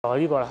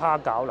呢個蝦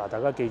餃嗱，大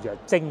家記住係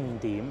蒸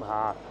點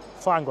嚇，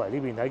翻過嚟呢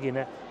邊睇見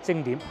咧，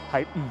蒸點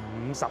係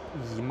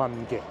52蚊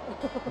嘅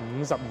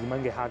，52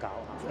蚊嘅蝦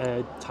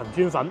餃。陳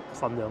村粉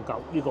份量夠，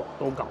呢個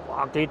都夠。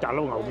哇，幾大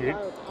粒牛丸，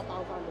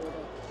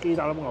幾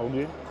大粒牛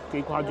丸，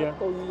幾誇張。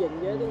巨型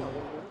嘅啲牛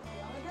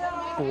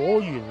丸。果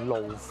園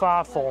蘆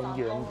花放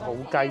羊土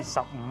雞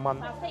15蚊，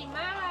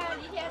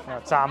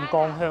湛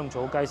江香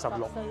草雞16，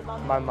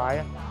買唔買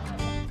啊？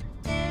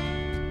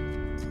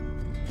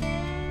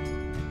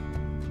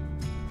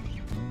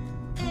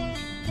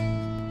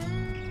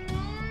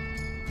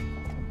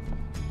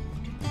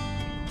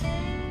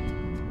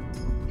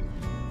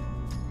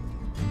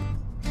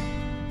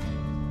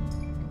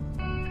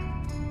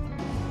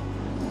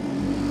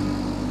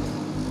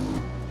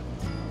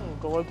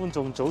各位觀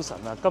眾早晨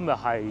啊！今日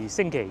係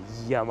星期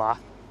二係嘛？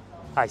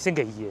係星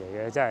期二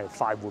嚟嘅，真係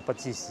快活不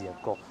知時日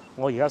過。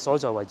我而家所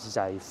在位置就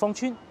係芳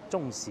村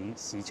中市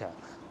市場。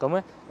咁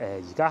咧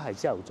而家係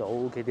朝頭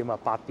早幾點啊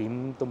？8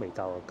點都未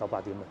夠，9、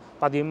8點啊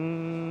，8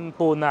點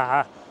半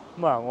啦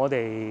嚇。咁啊，我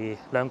哋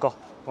兩個，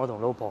我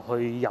同老婆去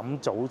飲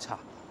早茶。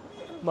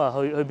咁啊，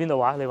去邊度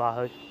話？你話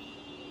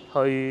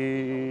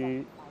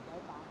去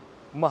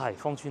咁啊係，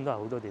芳村都係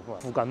好多地方。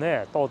附近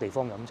咧多地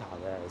方飲茶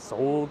嘅，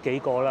數幾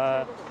個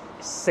啦。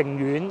城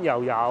苑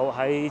又有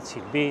喺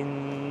前邊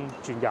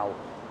轉右，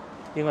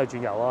應該係轉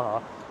右啊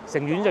嚇。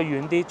城苑就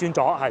遠啲，轉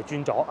左係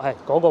轉左，係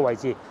嗰個位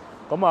置。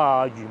咁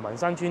啊，漁民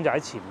新村就喺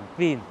前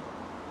邊，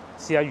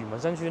試下漁民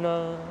新村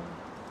啦。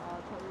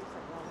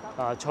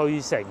翠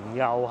城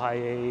又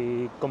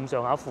係咁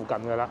上下附近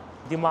㗎啦。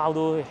啲貓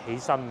都起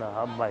身啦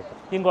嚇，唔係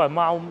應該係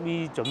貓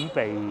咪準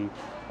備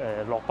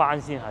落班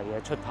先係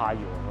嘅，出太陽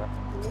啦。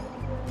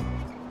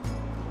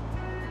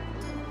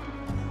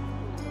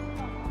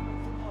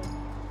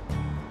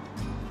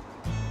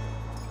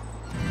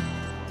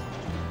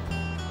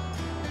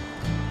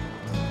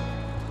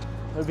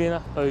去邊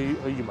啊？去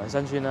漁民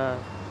新村啦，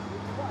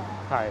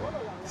係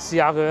試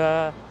下佢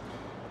啦，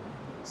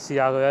試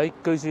下佢啊！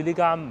據說呢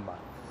間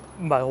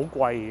唔係好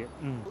貴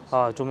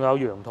嘅，仲有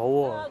楊桃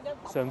喎，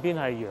上邊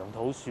係楊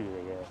桃樹嚟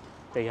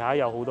嘅，地下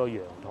有好多楊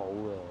桃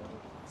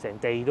嘅，成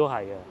地都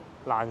係嘅，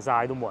爛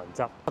晒都冇人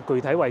執。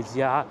具體位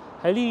置啊，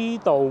喺呢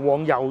度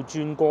往右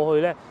轉過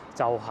去咧，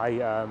就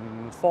係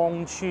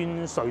芳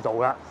村隧道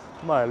啦。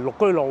咁啊，綠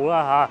居路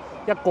啦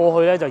嚇，一過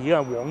去咧就已經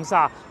係黃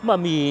沙。咁啊，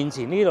面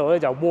前呢度咧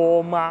就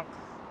窩麥。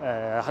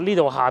喺呢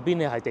度下邊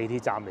咧係地鐵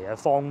站嚟嘅，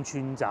芳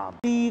村站。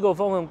呢個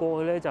方向過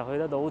去咧就去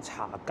得到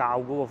茶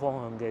滘嗰個方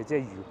向嘅，即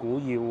係如果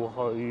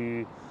要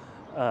去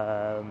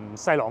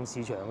西朗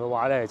市場嘅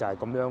話咧，就係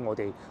咁樣。我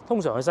哋通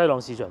常去西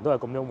朗市場都係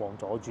咁樣往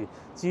左轉。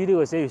至於呢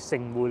個寫住盛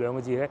匯兩個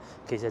字咧，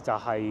其實就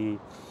係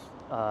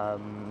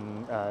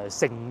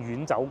盛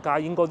苑酒家，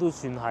應該都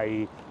算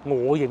係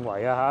我認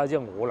為啊嚇，即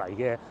係我嚟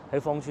嘅喺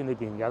芳村裏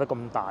邊有得咁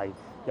大，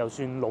又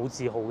算老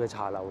字號嘅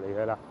茶樓嚟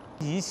㗎啦。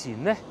以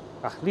前咧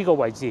呢個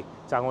位置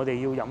就係我哋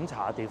要飲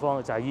茶嘅地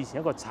方，就係以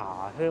前一個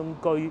茶香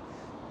居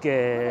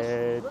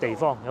嘅地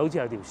方，好似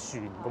有條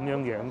船咁樣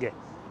嘅，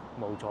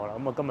冇錯啦。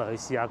咁啊，今日去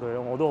試下佢，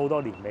我都好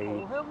多年未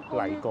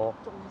嚟過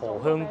荷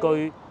香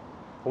居，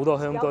好多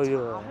香居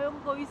喎。香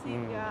居先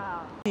㗎。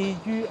至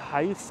於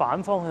喺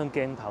反方向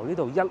鏡頭呢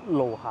度一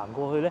路行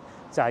過去咧，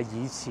就係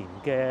以前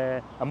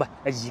嘅唔係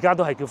而家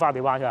都係叫花地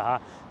灣㗎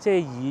嚇，即係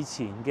以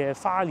前嘅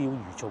花鳥魚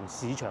蟲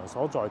市場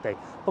所在地。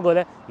不過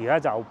咧，而家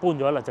就搬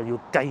咗啦，就要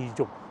繼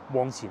續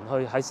往前去，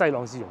喺西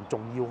朗市場仲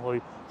要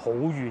去好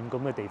遠咁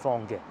嘅地方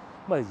嘅。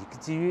咁啊，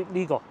至於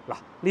呢個嗱，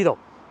呢度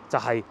就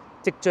係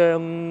即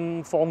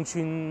將芳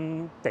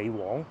村地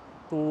王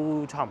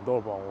都差唔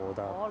多噃，我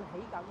覺得。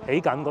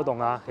起緊嗰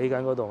棟啊，起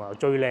緊嗰棟啊，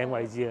最靚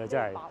位置啊，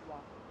真係。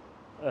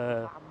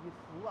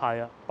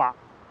係啊，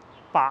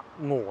白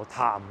鵝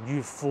潭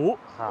月府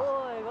嚇。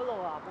嗰度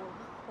啊，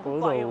嗰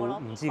度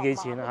唔知幾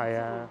錢啊，係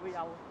啊。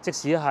即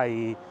使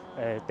係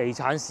地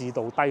產市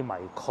道低迷，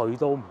佢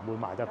都唔會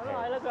賣得平。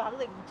係啦，佢肯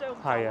定唔將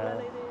就。係啊，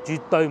絕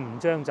對唔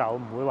將就，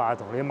唔會話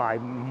同你賣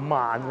5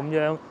萬咁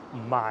樣唔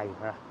賣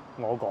啊！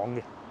我講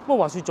嘅。不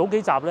過話説早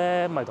幾集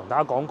咧，咪同大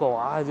家講過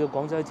啊，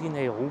廣州天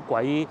氣好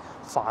鬼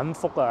反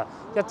覆啊，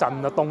一陣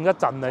啊凍，一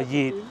陣啊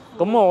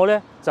熱。咁我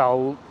咧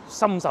就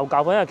深受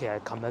教訓，因為其實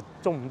琴日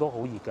中午都好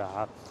熱㗎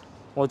嚇。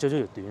我着咗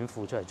條短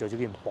褲出嚟，着咗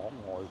件薄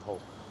外套，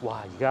哇！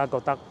而家覺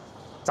得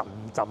陣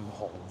陣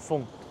寒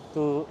風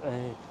都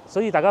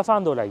所以大家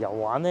翻到嚟遊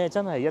玩咧，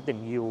真係一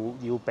定要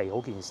備好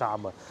件衫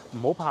啊，唔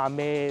好怕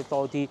孭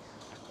多啲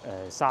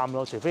衫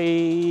咯。除非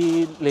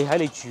你喺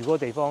你住嗰個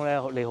地方咧，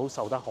你好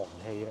受得寒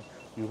氣咧。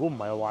如果唔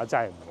係嘅話，真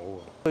係唔好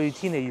喎。據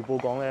天氣預報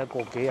講咧，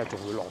過幾日仲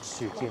會落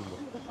雪添喎，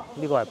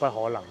呢個係不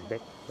可能的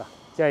嗱。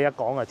即係一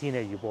講啊天氣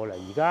預報嚟，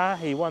而家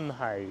氣温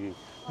係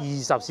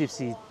20攝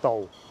氏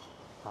度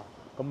嚇，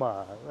咁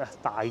啊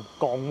大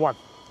降温，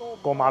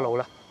過馬路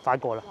啦，快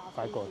過啦，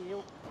快過。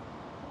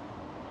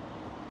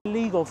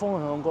呢個方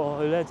向過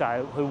去咧，就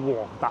係去黃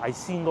大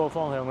仙嗰個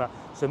方向啦。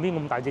上邊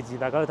咁大隻字，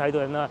大家都睇到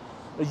人啦。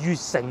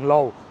悅城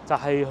路就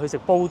係去食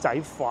煲仔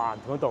飯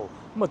嗰度，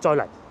咁啊再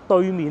嚟。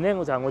對面咧，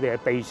就係我哋係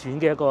備選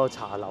嘅一個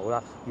茶樓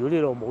啦。如果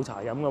呢度冇茶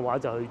飲嘅話，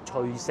就去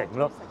翠城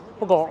咯。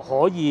不過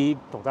可以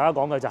同大家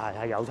講嘅就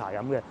係有茶飲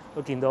嘅，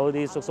都見到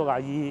啲叔叔阿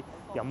姨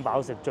飲飽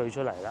食醉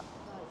出嚟啦。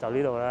就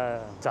呢度啦，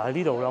就係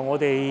呢度啦。我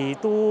哋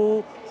都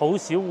好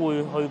少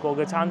會去過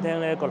嘅餐廳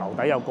咧，個樓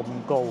底有咁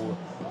高嘅，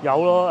有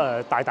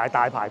咯大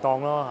排檔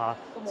咯嚇，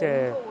即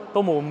係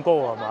都冇咁高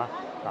係嘛？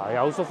嗱，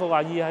有叔叔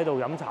阿姨喺度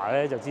飲茶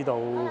咧，就知道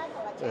唔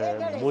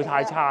會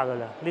太差㗎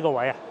啦。呢個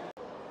位啊，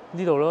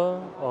呢度咯，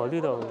哦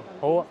呢度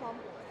好啊，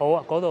好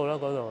啊，嗰度啦，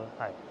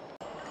係。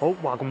好，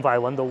話咁快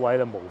揾到位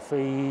啦，無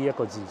非一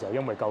個字就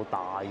因為夠大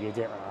嘅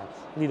啫啊！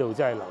呢度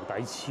真係樓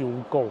底超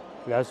高，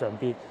你喺上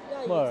邊。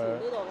咁啊，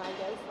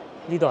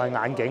呢度係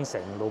眼鏡城，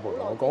老婆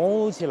同我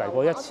講，好似嚟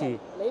過一次。你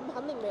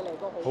肯定未嚟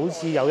過。好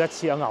似有一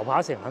次啊，牛扒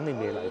城肯定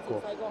未嚟過。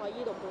細個喺呢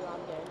度配眼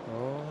鏡。哦。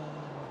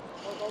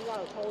我講緊係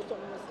初中嘅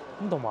時。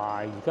咁同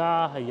埋而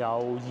家係有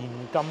現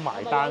金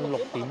埋單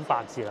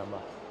6.8折係嘛？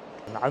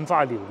眼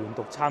花繚亂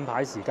讀餐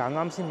牌時間，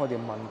啱先我哋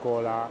問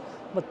過啦。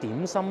咁啊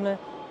點心咧？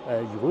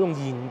如果用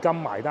現金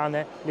埋單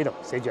咧，呢度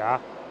寫住啊，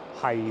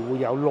係會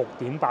有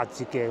6.8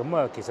折嘅，咁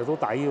啊其實都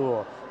抵嘅喎。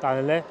但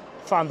係咧，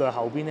翻到去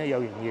後邊咧有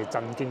樣嘢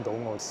震驚到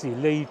我，是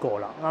呢個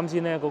啦。啱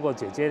先咧嗰個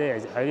姐姐咧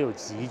喺呢度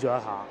指咗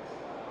一下，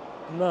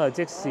咁啊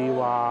即是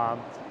話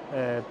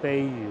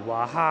譬如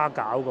話蝦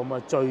餃咁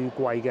啊，最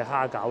貴嘅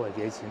蝦餃係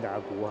幾多錢？大家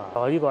估下。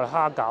呢個係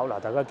蝦餃嗱，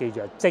大家記住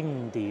係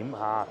蒸點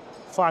嚇。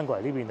翻過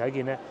嚟呢邊睇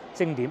見咧，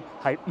蒸點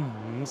係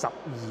52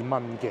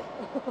蚊嘅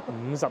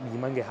，52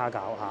蚊嘅蝦餃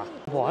嚇。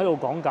我喺度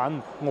講緊，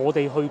我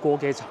哋去過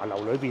嘅茶樓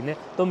裏邊咧，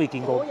都未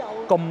見過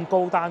咁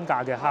高單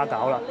價嘅蝦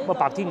餃啦。咁啊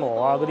白天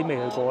鵝啊嗰啲未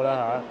去過啦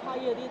嚇。批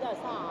嗰啲都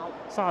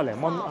係30零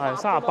蚊，係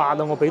38啊！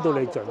我俾到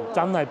你盡，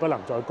真係不能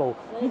再高。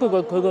咁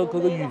佢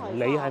個原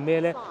理係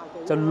咩咧？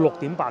就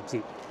6.8折。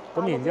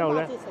咁然之後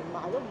咧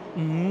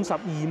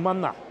，52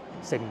蚊啊，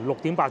乘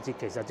6.8折，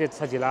其實即係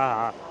7折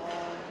啦嚇。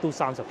都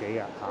30幾嘅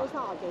嚇，都30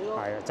幾咯。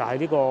係啊，就係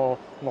呢個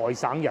外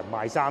省人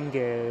賣衫嘅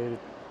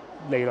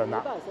利潤啦。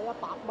都係寫100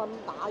蚊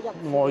打一。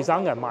外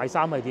省人賣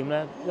衫係點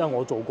咧？因為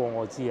我做過，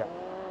我知啊。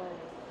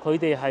佢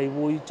哋係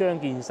會將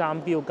件衫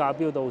標價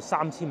標到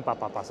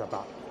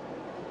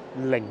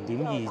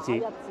3888，0.2折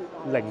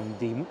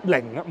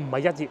，0.0啊，唔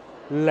係1折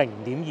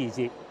，0.2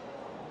折。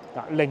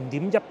嗱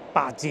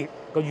，0.18折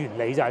個原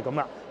理就係咁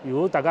啦。如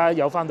果大家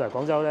有翻到嚟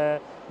廣州咧，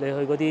你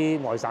去嗰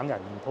啲外省人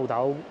鋪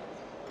頭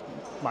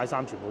買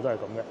衫，全部都係咁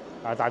嘅。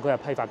啊，但係佢係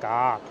批發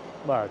價，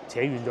咁啊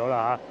扯遠咗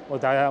啦嚇。我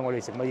睇下我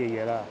哋食乜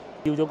嘢嘢啦。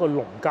要咗個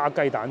農家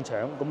雞蛋腸，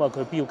咁啊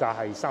佢標價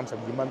係32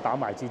蚊打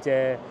埋折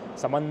啫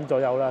，10蚊左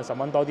右啦，10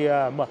蚊多啲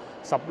啦。咁啊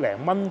10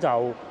零蚊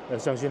就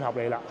尚算合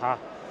理啦嚇。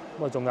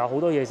咁啊仲有好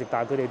多嘢食，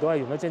但係佢哋都係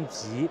用一張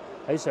紙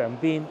喺上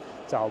邊，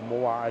就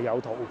冇話有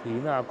圖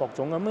片啊各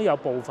種咁。有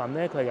部分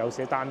咧佢係有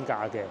寫單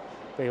價嘅，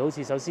譬如好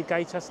似手撕雞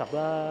70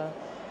啦。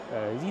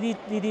呢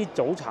啲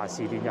早茶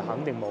時段就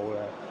肯定冇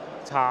啦。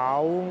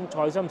炒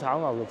菜心炒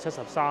牛肉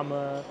73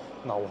啦，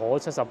牛河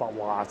78，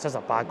哇78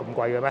咁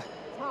貴嘅咩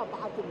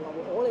？78件牛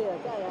河你啊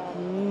真係啊！咁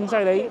犀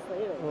利！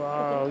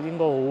哇，應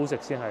該好好食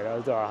先係啦，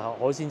就話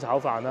海鮮炒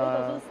飯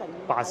啦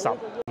，80。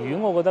如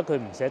果我覺得佢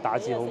唔寫打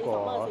折好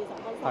過，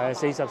係啊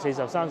40、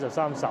40、30、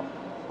30咁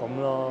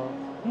咯。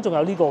咁仲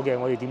有呢個嘅，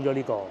我哋點咗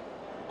呢個，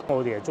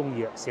我哋係中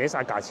意啊，寫晒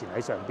價錢喺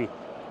上邊，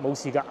冇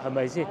事㗎，係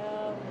咪先？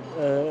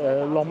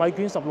糯米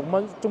卷16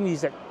蚊，中意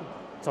食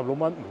16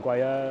蚊唔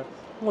貴啊。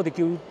咁我哋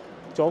叫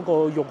咗個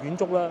肉丸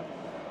粥啦、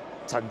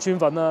陳村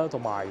粉啦，同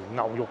埋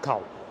牛肉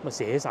球，咁啊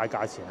寫晒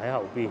價錢喺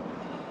後邊，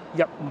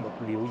一目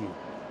了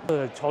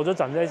然。坐咗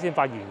陣咧，先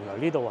發現原來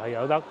呢度係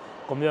有得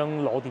咁樣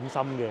攞點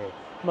心嘅，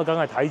咁啊梗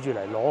係睇住嚟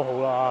攞好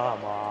啦，係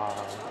嘛？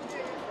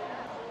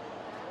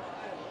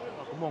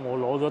咁啊我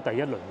攞咗第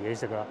一輪嘢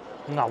食啦，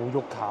牛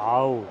肉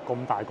球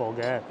咁大個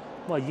嘅，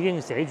咁啊已經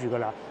寫住㗎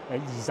啦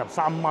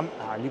，23蚊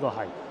啊呢個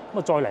係，咁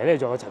啊再嚟咧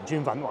仲有陳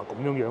村粉，哇咁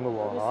樣樣嘅喎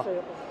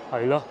嚇，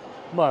係咯。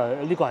咁啊，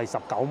呢個係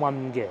19蚊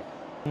嘅，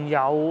仲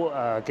有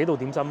幾道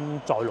點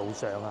心在路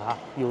上啊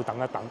嚇，要等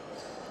一等。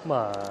咁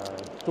啊，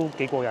都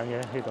幾過癮嘅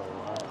呢度，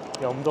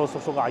有咁多叔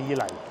叔阿姨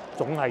嚟，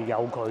總係有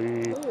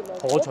佢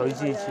可取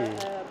之處。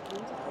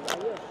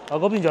啊，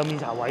嗰邊仲有麵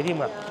茶位添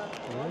啊！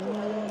原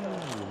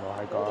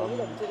來係咁。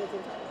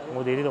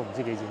我哋呢度唔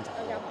知幾錢茶，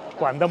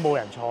怪唔得冇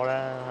人坐啦，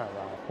係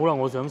嘛？好啦，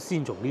我想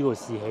先從呢個試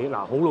起。嗱，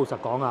好老實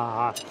講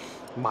啊嚇，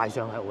賣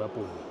相係好一般。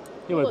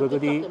因為佢嗰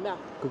啲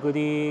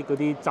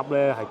汁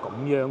咧係咁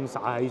樣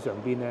灑喺上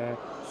邊咧，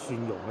蒜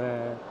蓉咧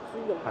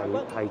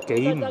係幾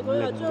唔令人。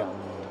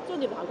將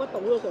條排骨倒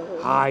咗上去。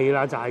係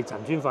啦，就係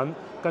陳村粉，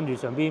跟住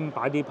上邊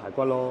擺啲排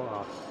骨咯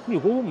啊！咁如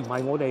果唔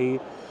係我哋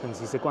平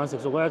時食慣食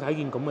熟咧，睇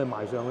見咁嘅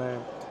賣相咧，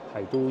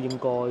係都應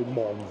該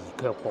望而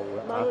卻步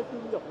啦嚇。蒜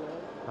蓉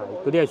係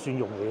嗰啲係蒜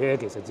蓉嚟嘅，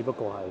其實只不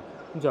過係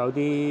咁，仲有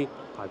啲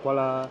排骨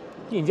啦。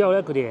然之後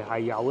咧，佢哋係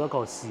有一個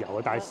豉油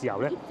嘅，但係豉油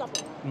咧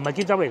唔係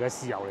鹼汁嚟嘅，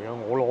豉油嚟嘅，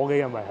我攞嘅，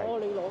因為係。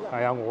你攞㗎？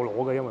係啊，我攞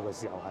嘅，因為個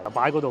豉油係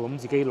擺喺嗰度，咁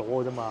自己攞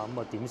嘅啫嘛。咁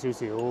啊點少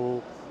少，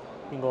應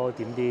該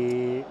點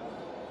啲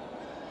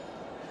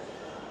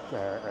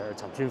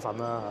陳村粉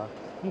啦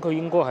嚇。咁佢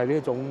應該係呢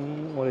一種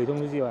我哋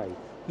通知為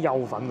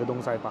幼粉嘅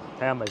東西吧？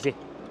睇下係咪先？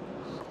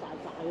大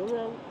大咁樣。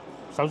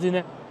首先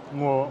咧，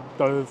我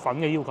對粉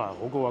嘅要求係好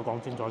高啊，講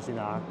清楚先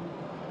啊。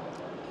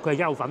佢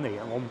係優粉嚟嘅，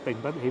我並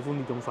不喜歡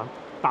呢種粉，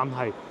但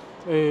係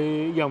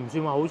又唔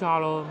算話好差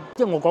咯。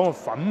即係我講個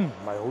粉唔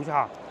係好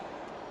差，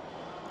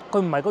佢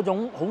唔係嗰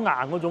種好硬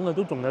嗰種嘅，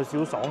都仲有少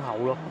少爽口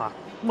咯嚇。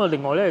咁啊，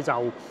另外咧就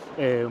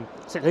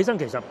食起身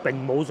其實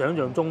並冇想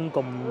象中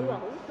咁，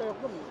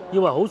以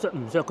為好削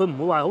唔削，佢唔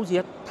會話好似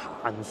一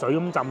潭水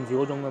咁浸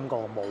住嗰種感覺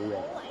冇嘅，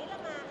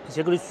而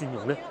且嗰啲蒜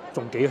蓉咧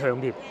仲幾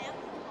香添，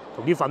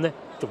同啲粉咧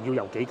仲要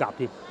有幾夾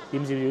添，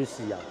點少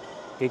少豉油，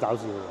幾搞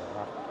笑嘅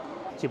嚇。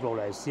接落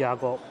嚟試下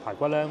個排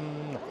骨咧，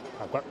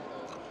排骨，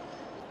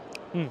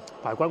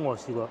排骨我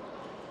試過，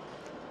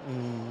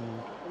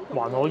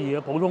還可以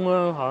啊，普通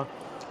啦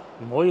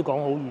嚇，唔可以講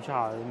好與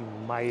差，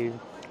唔係。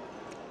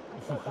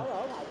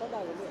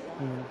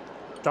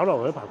酒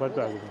樓嗰啲排骨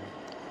都係咁，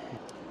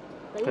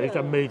其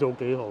實味道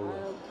幾好嘅。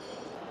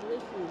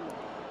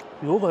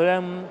如果佢咧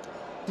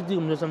啲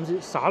咁嘅心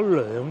思，灑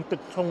2滴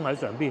葱喺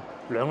上邊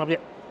，2粒啫，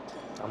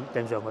咁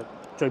掟上去，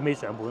最尾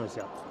上盤嘅時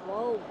候，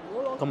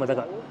咁咪得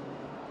㗎。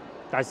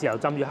但係豉油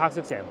浸住黑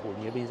色成盤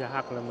嘢變晒黑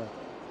㗎啦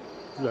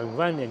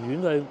嘛，寧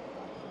願佢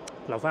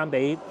留翻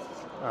俾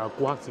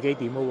顧客自己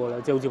點好過啦，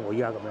即係好似我依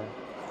家咁樣。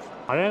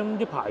但係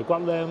咧啲排骨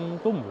咧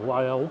都唔會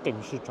話有好勁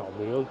雪藏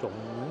味嗰種，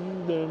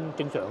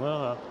正常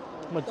啦嚇。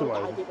咁啊接落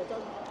嚟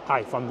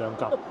係份量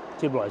夠，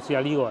接落嚟試下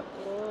呢個，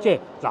即係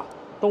嗱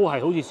都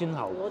係好似先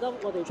後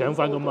腸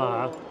粉咁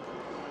啊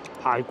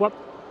嚇，排骨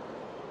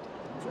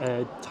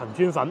陳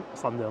村粉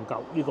份量夠，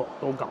呢個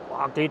都夠，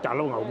哇幾大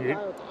粒牛丸，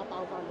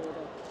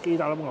幾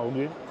大粒牛丸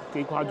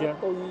幾誇張，巨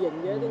型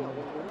嘅啲牛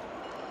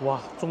丸，哇！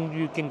終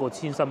於經過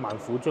千辛萬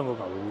苦將個牛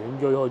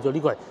丸鋥開咗，呢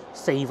個係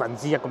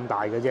1/4咁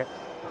大嘅啫。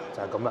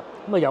就係咁啦，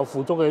咁啊有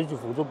腐竹嘅，跟住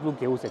腐竹都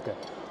幾好食嘅。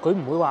佢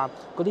唔會話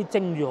嗰啲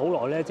蒸住好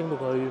耐咧，蒸到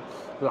佢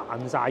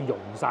爛晒、溶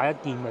晒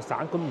一件咪散。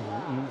佢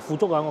唔腐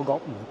竹啊，我講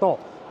唔多，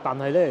但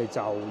係咧就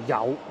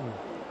有，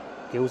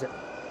幾好食。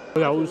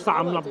佢有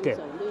3粒嘅，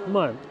咁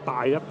啊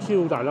大粒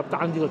超大粒，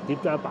爭啲個碟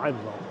真係擺唔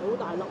落。好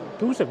大粒，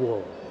幾好食喎！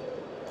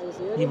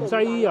芫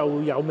茜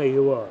又有味嘅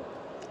喎，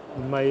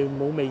唔係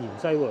冇味芫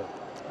茜喎。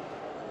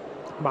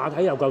馬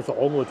蹄又夠爽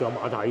喎，仲有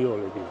馬蹄喎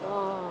裏邊。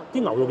啲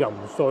牛肉又唔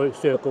削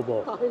嘅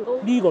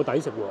噃，呢個抵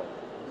食喎，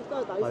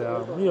係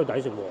啊，呢個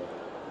抵食喎，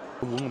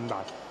碗咁大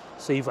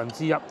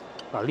，1/4。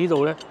嗱呢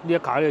度咧，呢一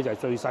塊咧就係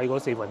最細嗰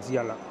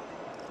1/4啦。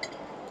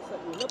食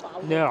完都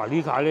飽。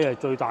呢塊咧係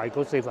最大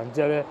嗰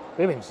1/4咧，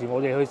比平時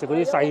我哋去食嗰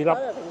啲細粒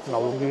牛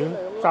肉丸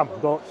差唔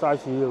多 size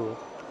嘅喎。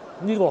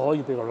呢個可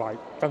以俾個 like，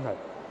 真係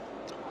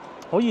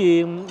可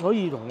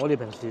以同我哋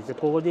平時食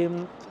過嗰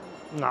啲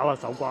咬下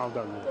手瓜都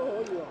得。都可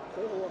以喎，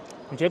幾好啊！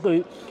而且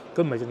佢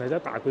唔係淨係得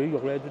大，佢啲肉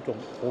咧都仲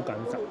好緊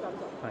實，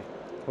係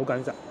好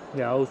緊實，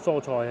有蔬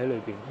菜喺裏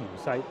邊，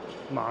芫茜、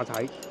馬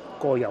蹄，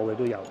該有嘅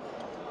都有。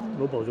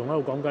老婆仲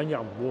喺度講緊，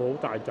又唔會好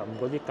大陣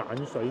嗰啲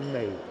鹼水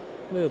味，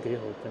呢個幾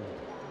好真係。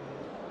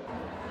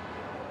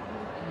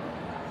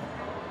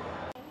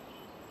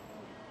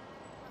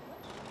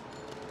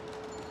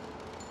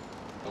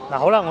嗱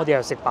好啦，我哋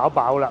又食飽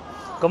飽啦，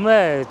咁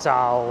咧就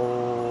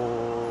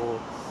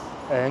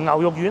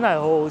牛肉丸係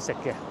好好食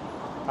嘅。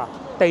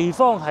地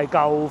方係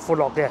夠闊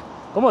落嘅，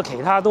咁啊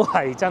其他都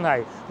係真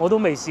係我都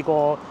未試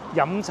過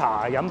飲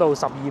茶飲到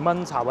12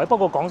蚊茶位。不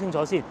過講清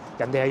楚先，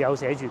人哋係有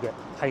寫住嘅，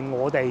係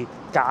我哋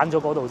揀咗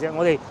嗰度啫。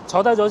我哋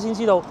坐低咗先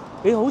知道，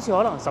好似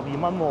可能12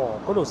蚊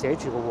喎，嗰度寫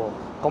住嘅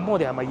喎。咁我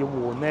哋係咪要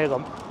換咧？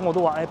咁我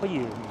都話不如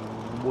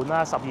唔換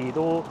啦，12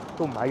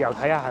都唔係，又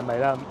睇下係咪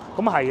啦。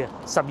咁係嘅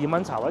，12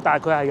蚊茶位，但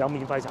係佢係有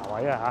免費茶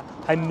位啊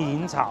嚇，係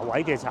免茶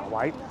位嘅茶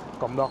位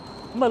咁咯。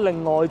咁啊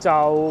另外就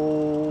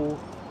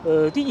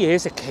啲嘢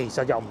食其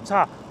實又唔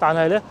差，但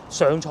係咧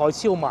上菜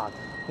超慢。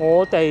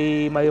我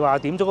哋咪話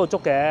點咗個粥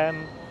嘅，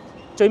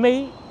最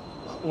尾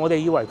我哋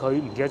以為佢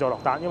唔記得咗落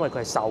單，因為佢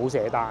係手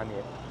寫單嘅。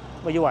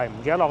我以為唔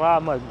記得落啦，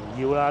咁啊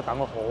唔要啦，等咗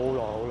好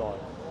耐。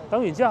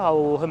等完之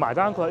後去埋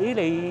單，佢話：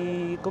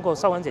你嗰個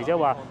收銀姐姐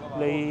話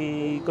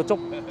你個粥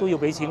都要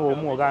俾錢喎，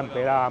咁我梗係唔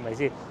俾啦，係咪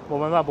先？我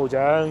揾翻部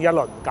長一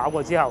輪搞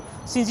過之後，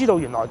先知道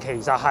原來其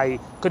實係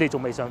佢哋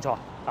仲未上菜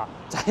啊，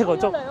就係個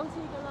粥。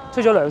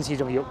吹咗2次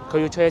仲要，佢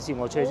要吹1次，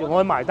我吹1次，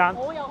我去埋單。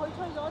我又去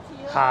吹咗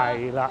1次啦。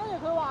係啦。跟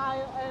住佢話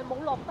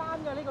冇落單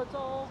嘅呢個粥。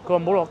佢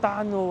話冇落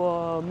單嘅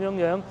喎，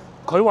咁樣。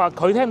佢話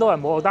佢聽到係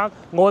冇落單，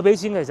我去俾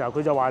錢嘅時候，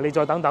佢就話你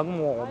再等等，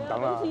咁我唔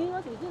等啦。俾錢嗰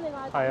時先你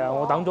嗌。係啊，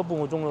我等咗半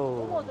個鐘咯。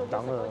咁我仲等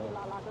啦。熱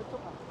辣辣嘅粥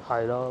啊。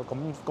係咯，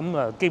咁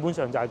啊，基本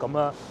上就係咁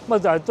啦。咁啊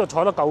就係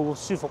坐得夠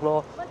舒服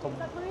咯。其實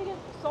佢嘅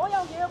所有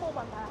嘢都冇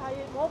問題，係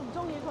我唔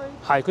中意佢。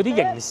係佢啲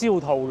營銷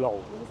套路。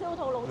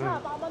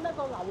78蚊一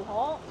個牛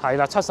河，係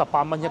啦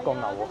，78蚊一個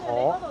牛河。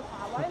嗰度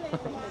茶位你明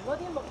明嗰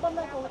啲6蚊一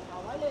個茶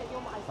位，你係要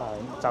賣12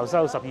蚊，就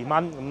收12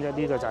蚊，咁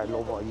呢個就係老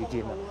婆意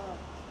見啦。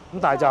咁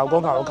但係就個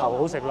牛肉球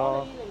好食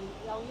咯。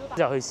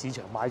之後去市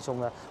場買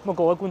餸啦。咁啊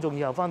各位觀眾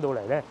以後翻到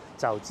嚟咧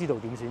就知道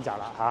點選擇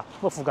啦嚇。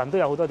咁啊附近都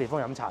有好多地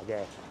方飲茶嘅。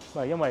咁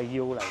啊因為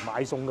要嚟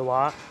買餸嘅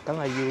話，梗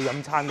係要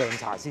飲餐靚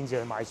茶先至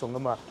去買餸噶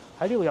嘛。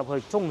喺呢度入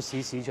去中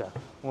市市場，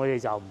我哋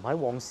就唔喺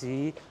旺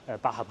市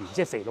百合園，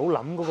即係肥佬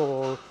諗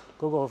嗰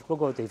嗰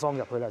個地方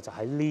入去啦，就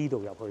喺呢度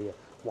入去嘅。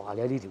哇！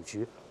你喺呢條柱，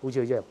好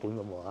似去咗日本咁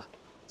喎嚇，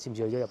似唔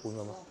似去咗日本咁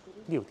啊？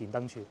呢條電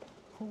燈柱。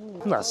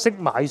咁嗱，識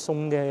買餸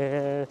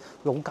嘅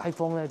老街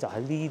坊咧，就喺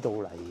呢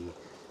度嚟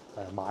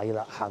買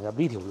啦。行入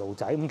呢條路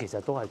仔，咁其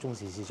實都係中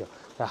市市場，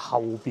但係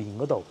後邊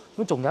嗰度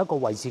咁仲有一個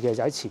位置嘅，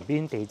就喺前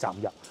邊地鐵站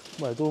入，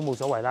咁啊都冇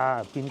所謂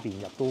啦，邊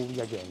邊入都一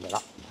樣嘅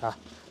啦嚇。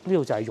呢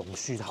度就係榕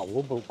樹頭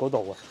嗰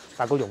度啊，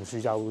但係個榕樹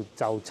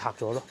就拆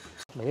咗咯。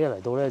你一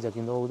嚟到咧，就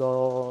見到好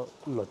多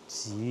栗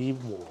子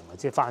黃啊，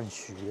即係番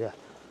薯啊，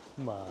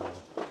咁啊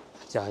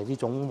就係呢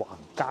種橫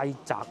街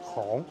窄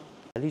巷。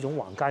呢種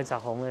橫街窄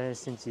巷咧，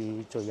先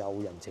至最有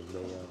人情味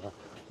啊！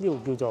呢度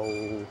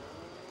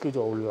叫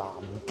做南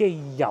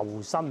基右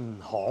新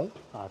巷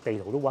啊，地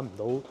圖都揾唔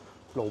到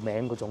路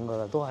名嗰種噶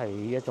啦，都係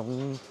一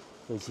種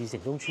類似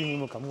城中村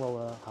咁嘅感覺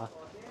啊嚇。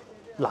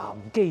南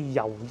基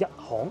右一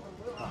巷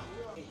啊，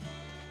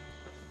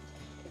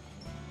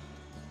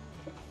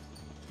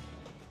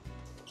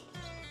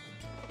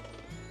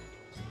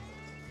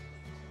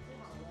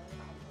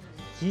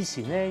以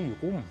前咧，如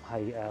果唔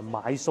係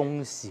買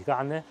餸時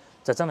間咧，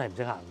就真係唔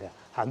識行嘅。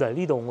行到嚟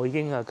呢度，我已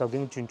經究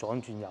竟轉左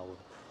轉右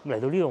嘅。嚟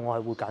到呢度，我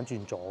係會揀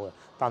轉左嘅。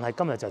但係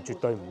今日就絕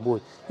對唔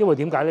會，因為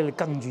點解咧？你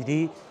跟住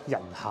啲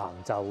人行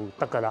就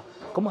得㗎啦。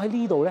咁喺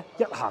呢度咧，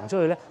一行出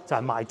去咧，就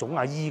係賣粽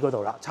阿姨嗰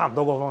度啦，差唔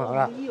多個方向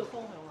啦。呢個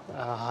方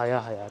向啊？係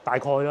啊，大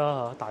概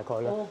啦，大概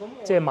啦。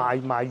即係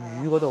賣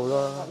魚嗰度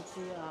咯。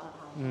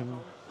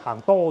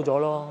行多咗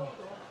咯，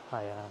係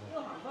啊。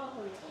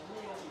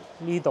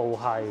呢度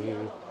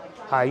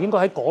係應該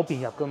喺嗰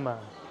邊入㗎嘛。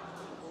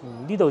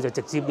呢度就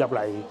直接入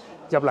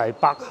嚟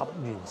百合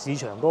園市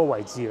場嗰個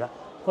位置啦。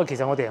不過其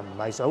實我哋唔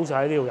係好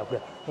想喺呢度入嘅，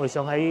我哋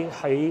想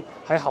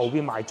喺後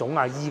邊賣粽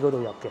阿姨嗰度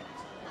入嘅。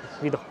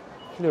呢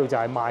度就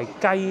係賣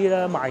雞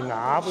啦，賣鴨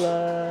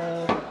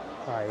啦，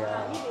係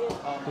啊。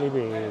呢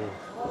邊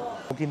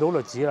我見到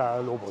栗子啦，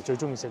老婆最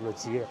中意食栗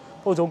子嘅。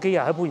不過早幾日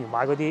喺番禺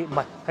買嗰啲，唔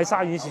係喺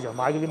沙園市場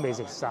買嗰啲未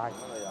食晒。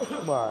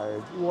咁啊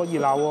熱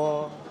鬧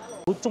喎，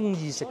好中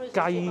意食雞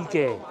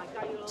嘅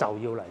就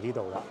要嚟呢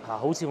度啦嚇，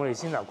好似我哋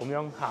先頭咁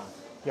樣行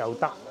又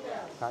得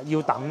嚇，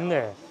要等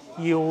嘅，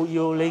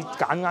要你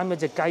揀啱一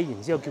隻雞，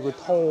然之後叫佢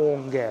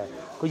湯嘅，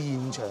佢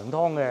現場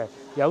湯嘅，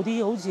有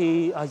啲好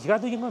似而家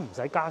都應該唔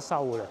使加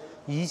收嘅啦，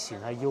以前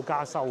係要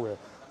加收嘅。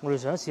我哋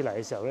上一次嚟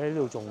嘅時候咧，呢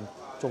度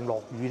仲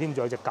落雨添，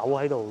仲有隻狗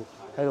喺度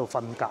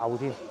瞓覺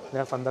添，你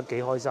睇瞓得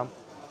幾開心。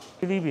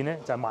呢邊咧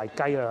就係賣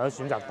雞啦，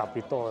選擇特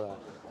別多啦，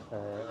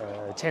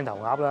青頭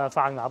鴨啦、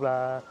番鴨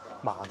啦、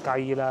麻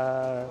雞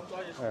啦、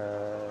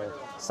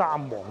三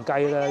黃雞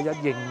啦，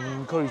一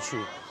應俱全。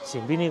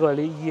前邊呢個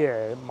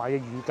買隻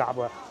乳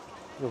鴿啊，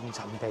用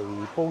陳皮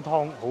煲湯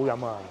好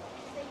飲啊。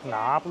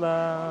鴨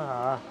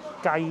啦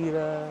雞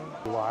啦，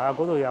話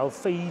嗰度有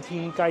飛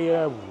天雞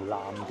啦，湖南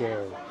嘅，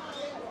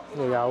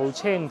又有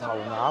青頭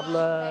鴨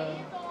啦。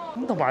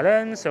咁同埋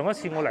咧，上一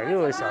次我嚟呢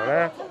度嘅時候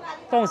咧，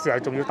當時係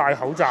仲要戴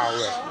口罩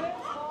嘅。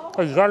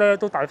我而家咧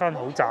都戴翻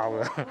口罩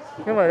嘅，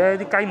因為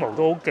咧啲雞毛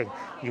都好勁。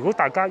如果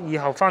大家以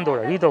後翻到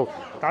嚟呢度，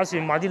打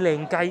算買啲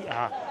靚雞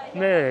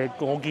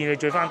我建議你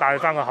最翻戴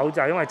翻個口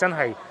罩，因為真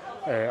係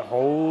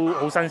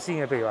好新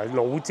鮮嘅。譬如話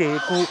老鷓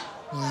鴣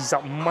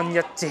25蚊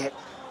一隻，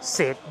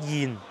石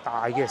燕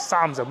大嘅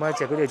30蚊一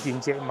隻，嗰啲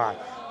店隻賣。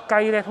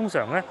雞咧通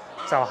常咧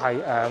就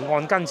係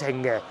按斤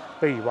稱嘅，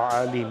譬如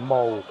話連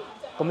毛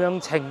咁樣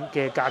稱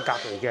嘅價格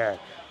嚟嘅。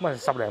咁啊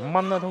10零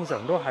蚊啦，通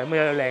常都係咁，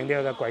有靚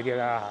啲有貴啲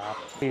啦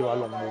嚇。譬如話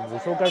龍門胡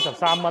鬚雞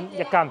13蚊一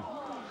斤，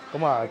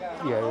咁啊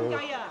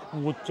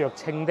活著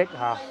稱的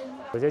嚇，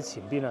或者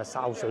前邊啊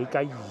潲水雞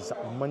25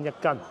蚊一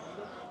斤，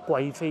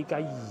貴妃雞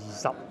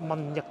20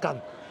蚊一斤，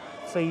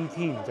飛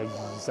天就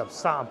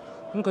23。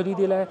咁佢呢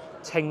啲咧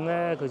稱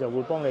咧，佢就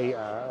會幫你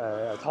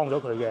劏咗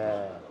佢嘅，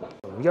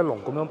一籠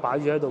咁樣擺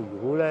住喺度。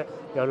如果咧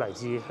有嚟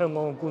自香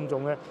港嘅觀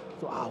眾咧，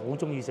好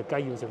中意食雞，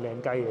要食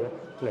靚雞嘅咧，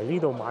嚟呢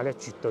度買咧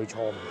絕對錯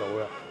唔到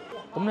啦。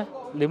咁咧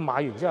你買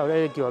完之後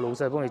咧，叫個老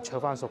細幫你灼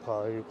翻熟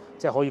佢，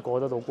即係可以過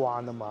得到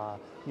關啊嘛，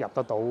入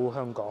得到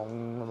香港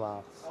啊嘛，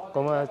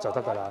咁咧就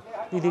得㗎啦。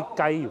呢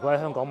啲雞如果喺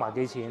香港賣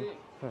幾錢？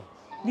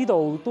呢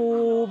度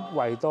都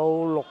圍到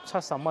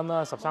60-70蚊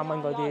啦，13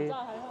蚊嗰啲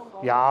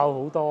有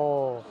好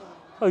多。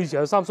以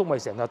前有三叔咪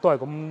成日都係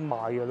咁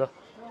賣嘅咯。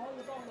我可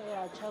以幫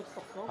你灼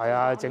熟咗。係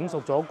啊，整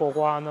熟咗過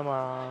關啊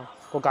嘛，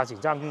個價錢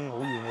爭好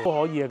遠嘅。都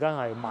可以啊，梗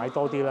係買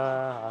多啲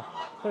啦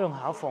嚇。鄉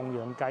下放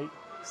養雞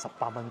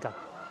18蚊斤，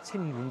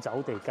清遠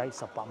走地雞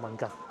18蚊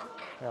斤，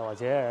又或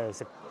者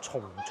食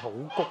蟲草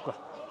谷啊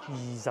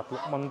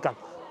26蚊斤。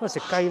因為食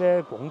雞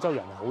咧，廣州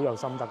人係好有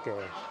心得嘅。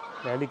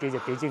你睇呢幾隻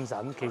幾精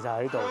神，企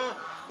晒喺度。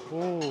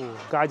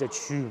街就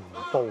全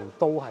部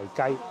都係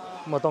雞，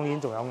咁啊當然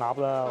仲有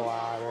鴨啦，哇！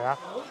你睇下。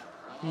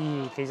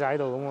企晒喺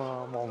度咁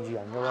啊，望住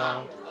人噶喎。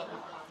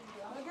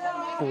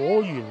果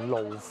園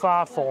蘆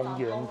花放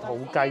養土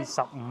雞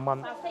15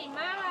蚊，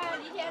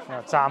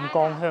湛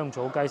江香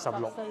草雞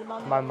16，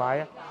買唔買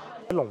啊？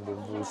龍門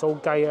胡鬚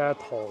雞啊，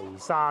台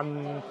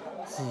山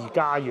自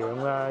家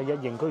養啦，一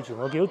應俱全。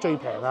我見到最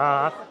平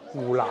啊，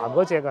湖南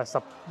嗰隻啊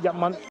11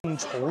蚊。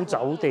草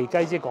走地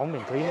雞，即係講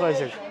明佢應該係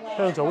食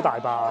香草大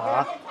壩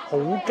嚇，好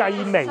雞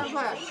味。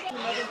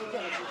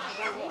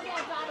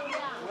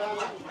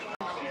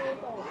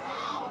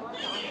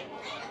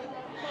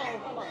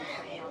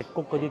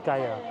谷嗰啲雞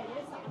啊，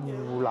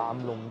湖南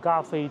農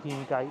家飛天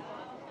雞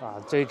啊，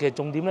其實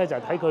重點咧就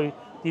係睇佢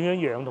點樣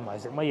養同埋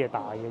食乜嘢大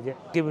嘅啫。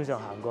基本上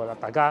行過啦，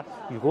大家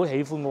如果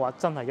喜歡嘅話，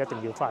真係一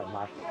定要翻嚟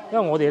買，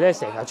因為我哋咧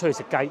成日出去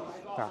食雞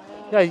啊，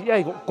因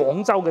為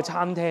廣州嘅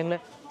餐廳咧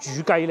煮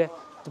雞咧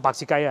白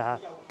切雞啊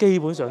嚇，基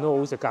本上都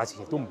好食，價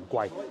錢亦都唔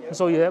貴，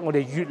所以咧我哋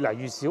越嚟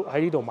越少喺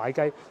呢度買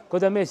雞。嗰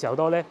陣咩時候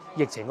多咧？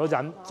疫情嗰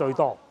陣最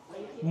多，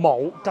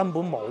根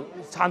本冇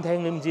餐廳，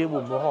你唔知會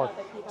唔會開，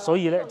所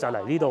以咧就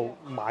嚟呢度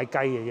買雞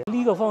嘅啫。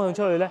呢個方向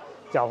出去咧，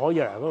就可以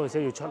嚟嗰度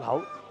寫住出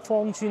口，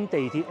芳村地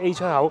鐵 A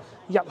出口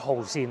1號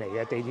線嚟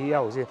嘅，地鐵1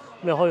號線，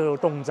你可以去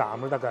到東站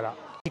都得㗎啦。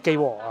啲雞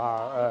鑊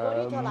啊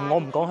我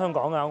唔講香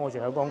港啊，我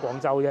淨係講廣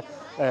州啫。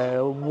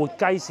活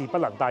雞是不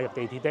能帶入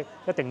地鐵的，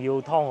一定要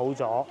劏好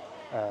咗。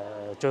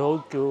最好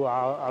叫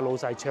阿老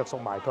細灼熟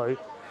埋佢，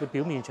佢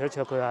表面灼一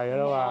灼佢係㗎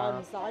啦嘛。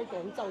唔使廣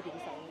州點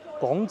使？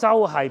廣州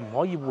係唔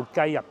可以活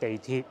雞入地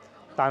鐵，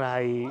但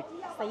係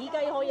死雞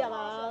可以係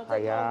嘛？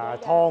係啊，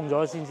劏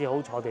咗先至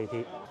好坐地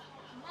鐵。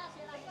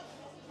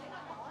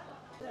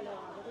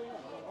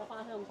我翻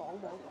香港冇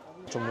講。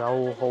仲有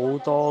好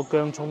多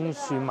薑葱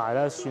蒜賣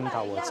啦，蒜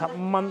頭啊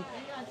7蚊，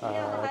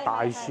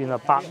大蒜啊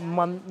8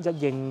蚊，一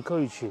應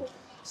俱全。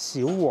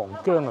小黃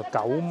薑啊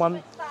9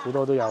蚊，好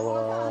多都有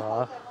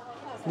啊嚇。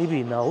呢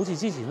邊啊，好似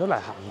之前都嚟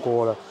行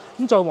過啦。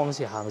咁再往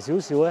前行少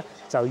少咧，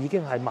就已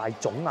經係賣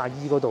粽阿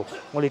姨嗰度。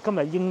我哋今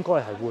日應該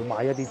係會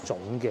買一啲粽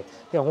嘅，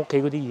因為屋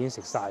企嗰啲已經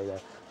食晒啦。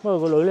不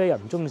過個女咧又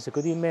唔中意食嗰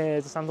啲咩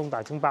山東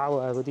大清包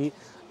啊嗰啲，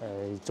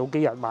早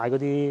幾日買嗰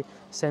啲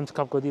Sam's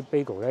Club 嗰啲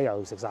bagel 咧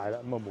又食晒啦，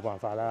咁啊冇辦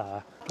法啦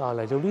嚇。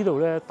嚟到呢度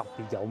咧特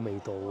別有味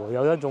道喎，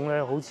有一種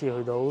咧好似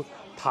去到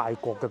泰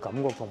國嘅感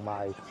覺，同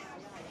埋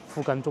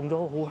附近種咗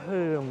好香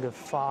嘅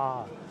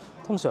花。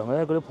通常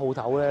咧嗰啲鋪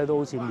頭咧都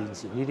好似面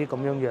前呢啲咁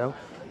樣樣，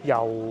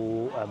又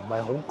唔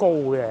係好高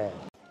嘅。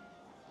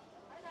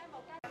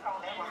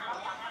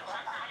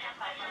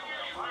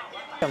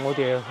我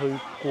哋去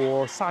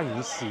過沙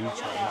魚市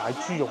場買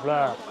豬肉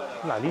啦，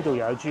嗱呢度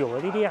又有豬肉，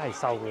呢啲係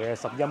瘦嘅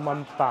，11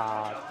蚊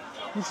8。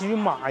咁至於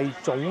賣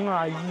粽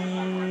阿姨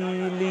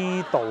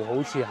呢度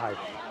好似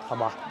係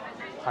嘛？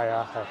係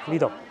啊係呢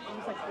度。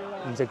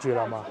唔食住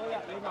啦嘛。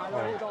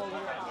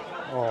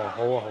哦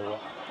好啊好啊。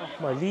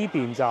咁啊呢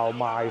邊就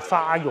賣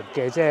花肉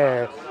嘅，即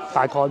係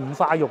大概5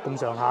花肉咁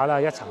上下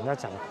啦，一層一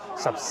層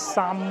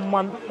13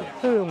蚊，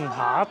鄉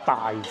下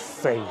大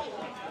肥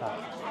啊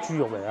豬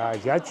肉嚟啊！而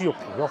家豬肉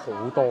平咗好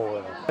多㗎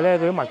啦，咧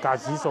嗰啲物價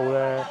指數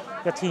咧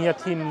一天一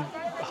天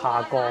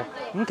下降，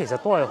咁其實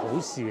都係好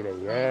事嚟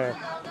嘅。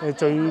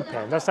最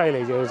平得犀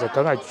利嘅就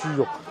梗係豬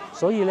肉，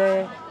所以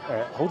咧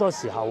好多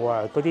時候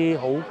啊嗰啲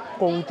好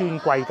高端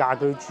貴價嗰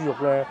啲豬肉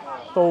咧，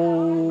都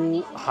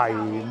係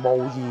冇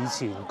以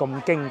前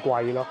咁矜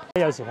貴咯。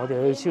有時我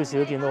哋去超市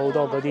都見到好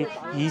多嗰啲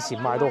以前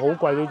賣到好貴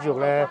嗰啲豬肉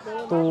咧，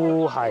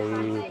都係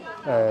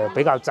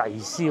比較滯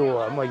銷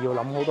啊，咁啊要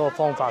諗好多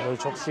方法去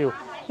促銷。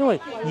因為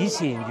以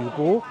前如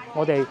果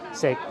我哋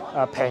食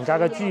平價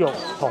嘅豬肉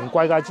同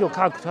貴價豬肉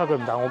差距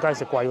唔大，我梗係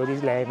食貴嗰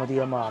啲靚嗰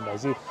啲啊嘛，係咪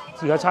先？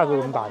而家差距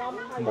咁大，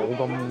冇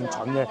咁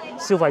蠢嘅，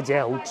消費者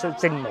係好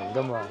精明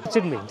㗎嘛。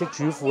精明的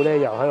主婦咧，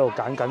又喺度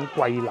揀緊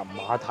桂林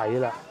馬蹄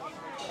啦。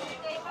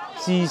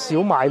至少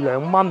賣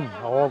2蚊，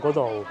我嗰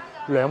度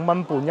2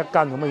蚊半一斤咁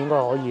啊，應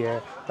該可以嘅。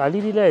但係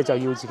呢啲咧就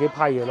要自己批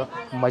嘅咯，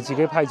唔係自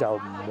己批就唔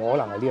可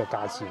能係呢個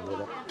價錢嘅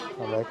啦，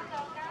係咪？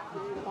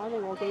反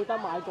正我記得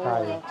買過。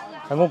係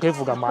喺屋企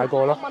附近買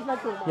過咯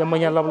，1蚊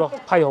1粒咯，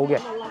批好嘅，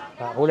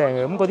好靚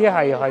嘅。咁嗰啲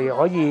係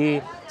可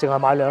以淨係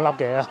買2粒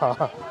嘅，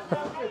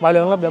買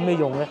2粒有咩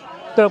用咧？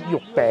剁肉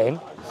餅，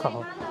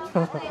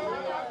呢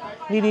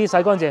啲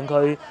洗乾淨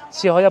佢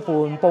切開一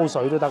半煲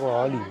水都得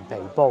喎，連皮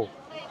煲。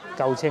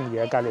夠清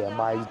嘅，隔離又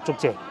賣竹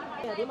蔗。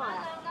又點賣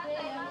啊？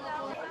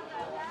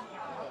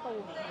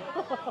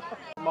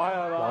買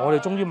係嘛？嗱，我哋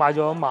終於買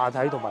咗馬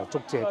蹄同埋竹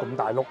蔗咁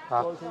大碌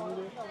嚇，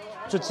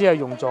卒之係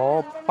用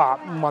咗8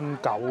蚊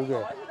9嘅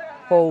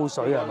煲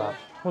水係嘛？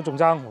我仲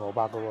爭紅蘿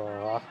蔔嘅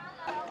喎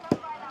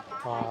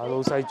嚇。老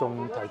細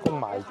仲提供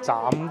埋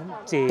斬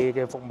蔗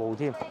嘅服務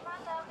添。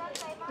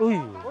好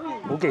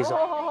技術，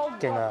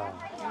勁啊！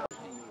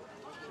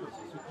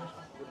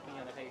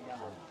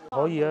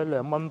可以啊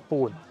，2蚊半。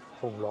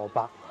紅蘿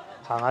蔔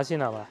行下先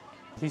係咪？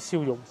啲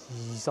燒肉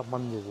20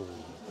蚊嘅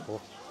喎，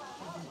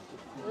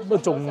咁啊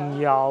仲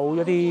有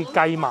一啲雞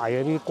賣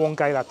嘅，啲光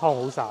雞啦，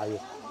劏好晒嘅，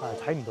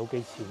睇唔到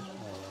幾錢。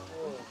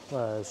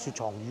雪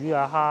藏魚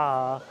啊、蝦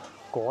啊、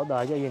葛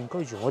啊，一應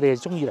俱全。我哋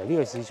中意嚟呢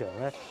個市場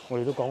咧，我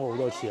哋都講過好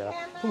多次啦。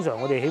通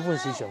常我哋喜歡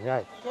市場因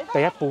為第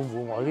一半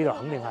戶外呢度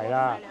肯定係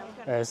啦。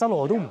室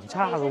內都唔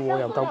差嘅喎，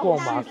又夠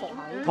光猛，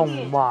同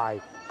埋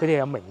佢哋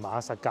有明碼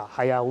實價，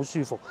係啊，好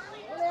舒服。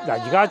嗱，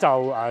而家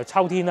就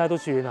秋天啦，都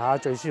算嚇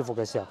最舒服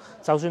嘅時候。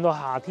就算到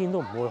夏天都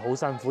唔會好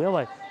辛苦，因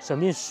為上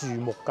邊樹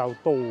木夠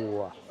多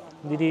啊。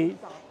呢啲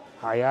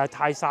係啊，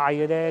太曬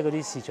嘅咧，嗰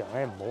啲市場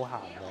咧唔好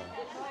行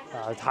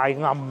嘅。太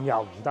暗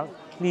又唔得，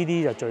呢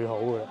啲就最好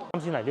嘅。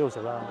啱先嚟呢度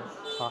食啦，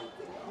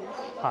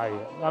係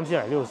啱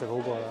先嚟呢度食好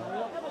過啦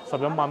，11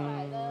蚊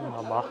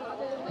係嘛？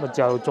咪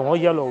就仲可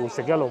以一路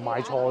食一路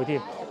買菜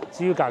添。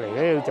至於隔離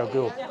咧就叫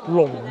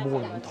龍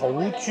門土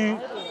豬，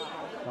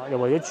又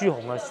或者豬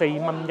紅啊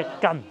，4蚊1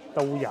斤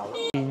都有。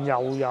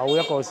又有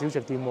一個小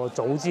食店喎，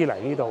早知嚟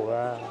呢度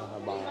啦，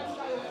係嘛？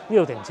呢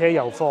度停車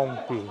又方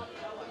便。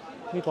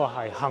呢個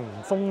係恒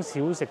豐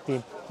小食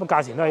店，咁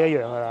價錢都係一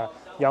樣㗎啦，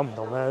有唔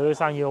同嘅啲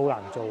生意好難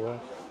做嘅，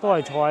都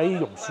係坐喺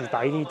榕樹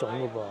底呢種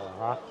㗎噃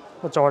嚇。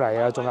咁再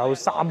嚟啊，仲有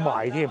衫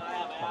賣添，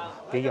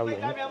幾有型。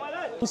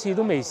好似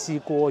都未試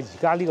過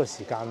而家呢個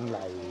時間嚟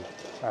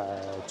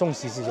中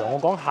市市場。我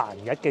講閒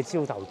日嘅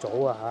朝頭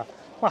早啊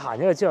嚇，咁閒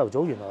日嘅朝頭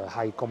早原來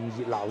係咁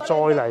熱鬧。再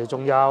嚟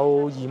仲有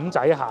奄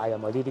仔蟹係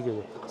咪？呢啲叫做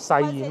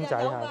細奄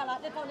仔蟹。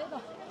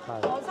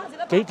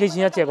係幾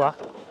錢一隻話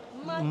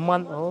？5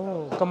蚊。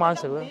哦，今晚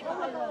食啦。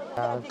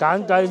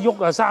揀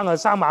喐啊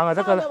生猛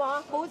就得㗎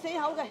啦。冇死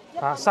口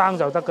嘅。生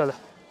就得㗎啦。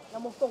有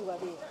冇公㗎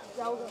啲？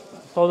有嘅。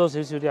多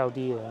少少都有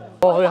啲嘅。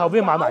我去後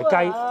邊買埋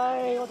雞。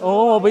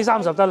我俾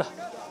30得啦。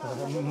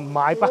唔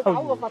買鮑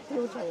魚。佛跳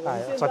牆。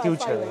係佛跳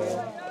牆。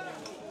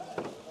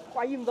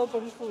鬼咁多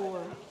功夫啊！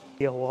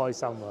好開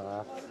心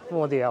啊！咁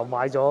我哋又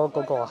買咗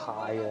嗰個蟹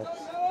啊，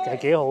其實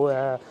幾好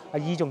嘅。阿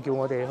姨仲叫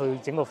我哋去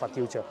整個佛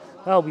跳牆，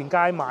喺後邊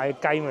街買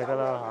雞咪得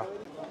啦嚇。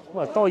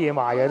咁啊多嘢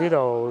賣嘅呢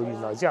度，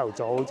原來朝頭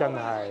早真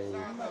係，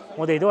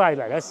我哋都係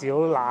嚟得少，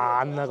懶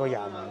啊個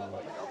人。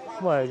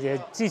咁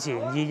啊之前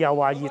熱又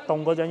話熱，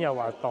凍嗰陣又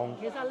話凍。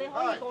其實你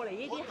可以過嚟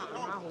呢啲行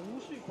下，好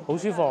舒服。好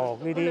舒服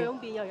呢啲。兩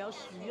邊又有樹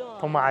啊。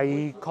同埋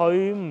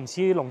佢唔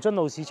似龍津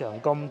路市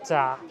場咁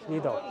窄呢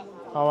度，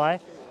係咪？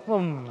咁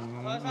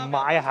唔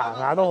買行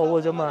下都好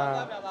嘅啫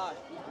嘛。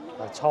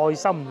菜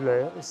心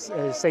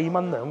4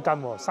蚊2斤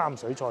喎，三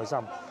水菜心。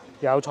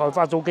有菜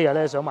花，早幾日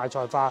咧想買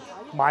菜花，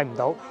買唔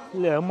到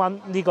2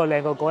蚊。呢個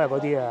靚過嗰日嗰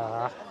啲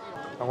啊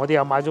嚇。我哋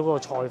又買咗嗰個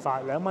菜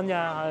花2蚊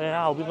咋。你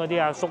睇後邊嗰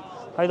啲阿叔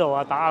喺度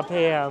啊打下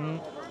啤啊咁。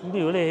咁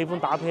如果你喜歡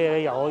打啤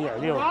咧，又可以嚟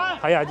呢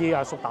度睇下啲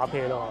阿叔打啤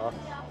咯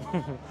嚇。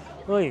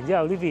咁然之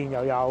後呢邊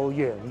又有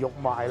羊肉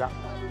賣啦。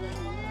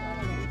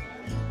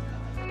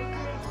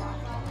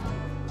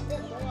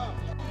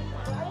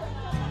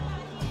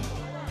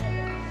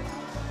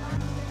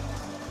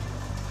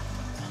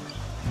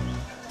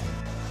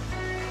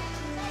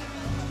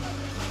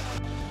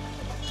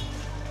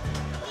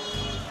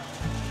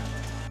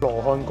羅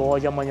漢果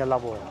1蚊1粒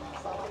喎，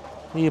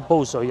呢啲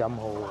煲水飲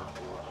好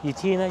喎。熱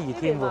天咧，熱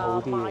天會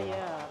好啲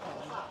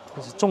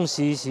嘅。中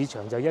市市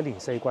場就1年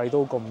4季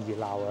都咁熱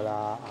鬧㗎啦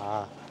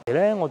啊！其實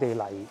咧，我哋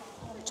嚟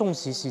中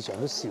市市場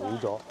都少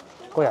咗，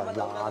個人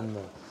懶啊。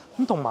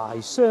咁同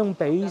埋相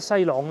比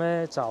西朗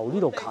咧，就呢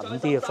度近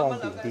啲嘅，方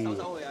便啲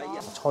嘅。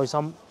菜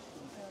心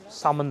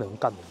3蚊2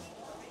斤，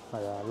係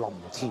啊，林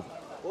甜。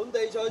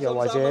又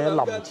或者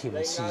林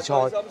甜池菜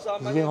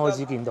已經開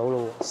始見到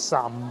咯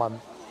，3蚊。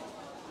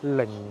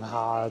寧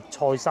夏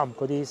菜心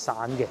嗰啲散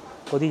嘅，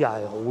嗰啲又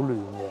係好嫩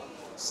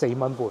嘅，4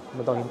蚊半，咁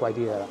啊當然貴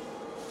啲嘅啦。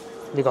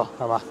呢個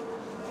係嘛？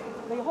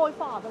未開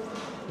花得。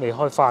未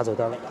開花就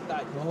得啦。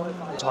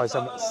菜心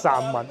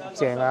3蚊，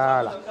正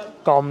啊！嗱，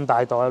咁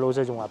大袋，老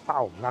細仲話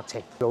包唔呃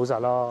情，老實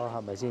咯，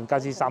係咪先？加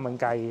支3蚊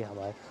雞係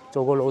咪？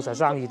做個老實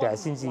生意，第日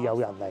先至有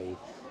人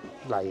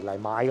嚟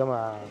買噶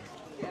嘛。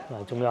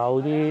嗱，仲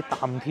有啲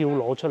擔挑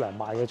攞出嚟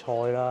賣嘅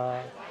菜啦。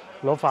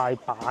攞塊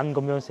板咁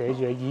樣寫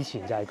住，以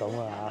前就係咁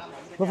啊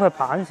嚇！攞塊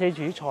板寫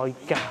住啲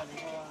菜價，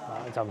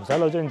就唔使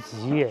攞張紙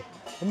嘅。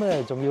咁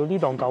咧仲要呢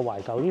檔夠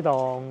懷舊，呢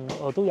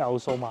檔都有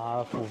數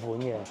碼付款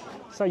嘅。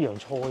西洋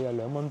菜啊2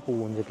蚊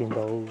半就見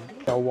到，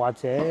又或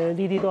者呢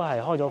啲都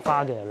係開咗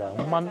花嘅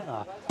2蚊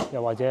啊，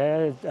又或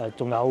者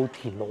仲有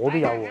田螺都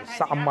有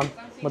3蚊，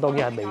咁啊當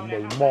然係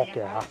未剝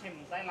嘅嚇。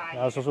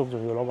有叔叔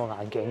仲要攞個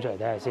眼鏡出嚟睇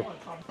下先。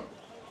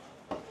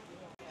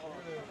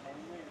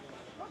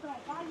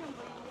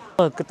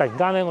突然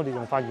間咧，我哋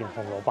仲發現紅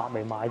蘿蔔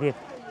未買添，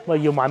咁啊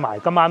要買埋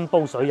今晚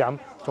煲水飲，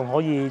仲可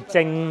以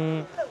蒸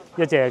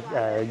一隻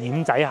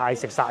奄仔蟹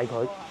食晒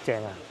佢，正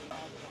啊！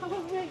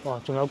哇，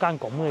仲有間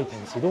咁嘅，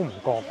平時都唔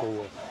覺嘅喎。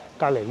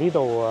隔離呢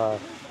度啊，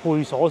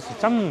貝鎖匙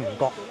真唔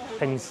覺。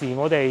平時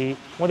我哋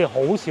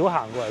好少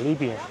行過嚟呢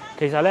邊。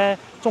其實咧，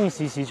中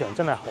市市場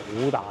真係好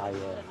大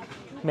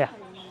嘅。咩啊？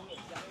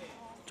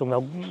仲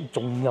有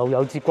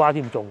節瓜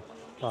添，仲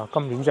啊！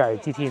今年真係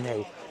啲天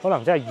氣。可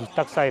能真係熱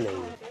得犀利，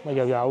咪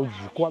又有魚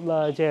骨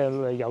啦，即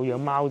係有養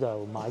貓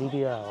就買呢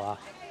啲啦，係嘛？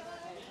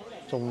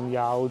仲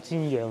有煎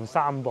釀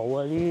三寶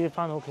啊，呢啲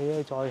翻到屋企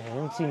咧再輕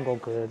輕煎過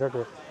佢就得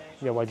嘅，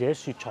又或者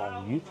雪藏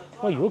魚。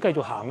喂，如果繼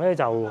續行咧，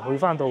就去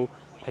翻到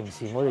平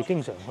時我哋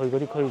經常去嗰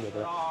啲區域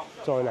嘅，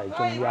再嚟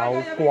仲有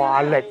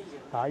掛歷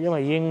嚇，因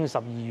為已經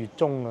12月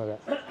中㗎啦。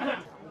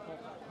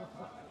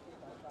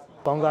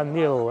講緊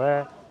呢度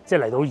咧，即係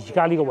嚟到而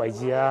家呢個位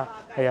置啊，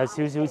係有少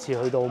少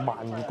似去到曼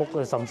谷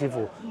啊，甚至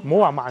乎唔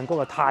好話曼谷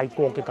啊，泰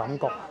國嘅感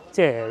覺，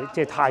即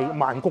係泰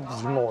曼谷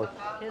以外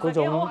嗰種。其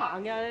實幾好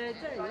行嘅，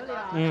即係如果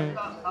你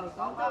話嚟廣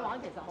州玩，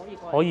其實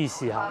可以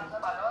試下。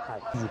係，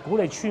如果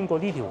你穿過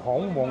呢條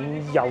巷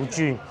往右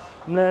轉，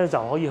咁咧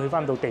就可以去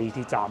翻到地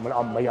鐵站㗎啦。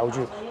唔係右轉，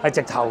係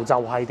直頭就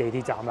係地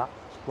鐵站啦。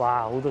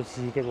哇，好多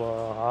刺激喎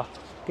嚇，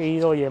幾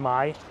多嘢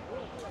買。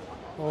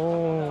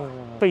哦，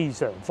非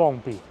常方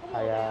便，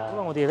係啊。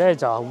咁我哋咧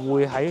就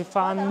會喺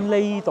翻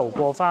呢度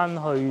過翻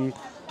去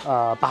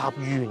百合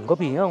園嗰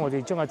邊，因為我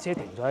哋將架車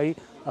停咗喺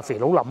肥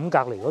佬林隔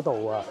離嗰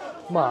度啊。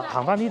咁啊，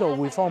行翻呢度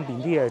會方便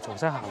啲嘅，重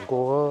新行過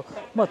咯。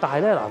咁啊，但係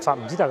咧嗱，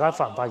唔知大家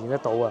發唔發現得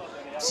到啊？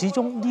始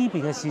終呢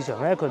邊嘅市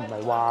場咧，佢唔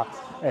係話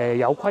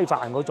有規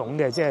範嗰種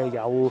嘅，即係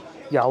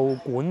有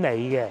管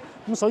理嘅。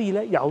咁所以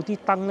咧，有啲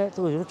燈咧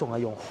都仲係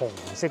用紅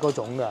色嗰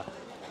種㗎。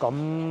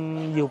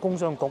咁要工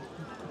商局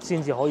先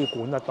至可以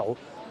管得到。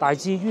但係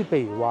至於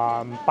譬如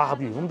話百合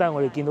園咁，但係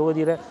我哋見到嗰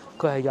啲咧，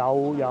佢係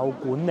有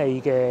管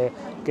理嘅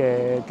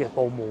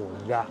部門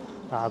㗎，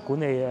啊管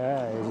理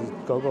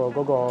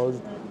嗰個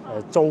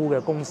租嘅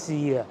公司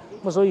嘅。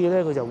咁所以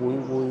咧佢就會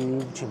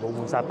全部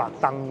換晒白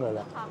燈㗎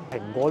啦。蘋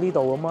果呢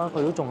度咁啊，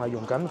佢都仲係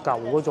用緊舊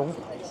嗰種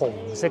紅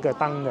色嘅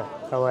燈嘅，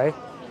係咪？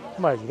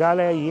咁啊而家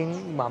咧已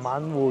經慢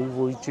慢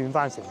會轉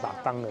翻成白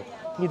燈嘅。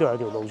呢度有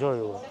條路出去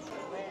喎。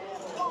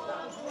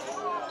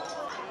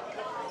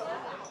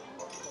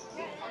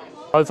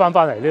再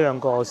翻嚟呢兩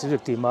個小食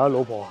店啊，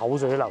老婆口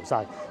水都流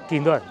晒，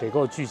見到人哋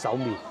嗰個豬手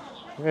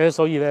麵，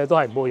所以咧都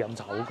係唔好飲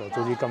茶好過，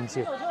早知今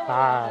朝。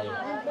係呢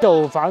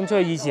度反出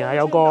去以前係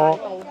有棵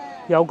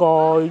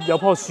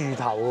樹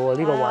頭喎，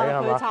呢個位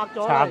係嘛？拆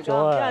咗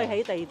啊！因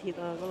為起地鐵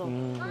啊嗰度。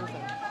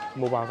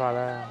冇辦法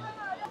啦。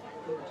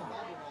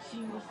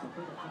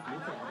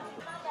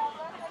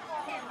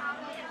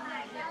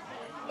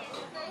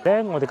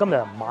咧，我哋今日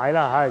唔買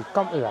啦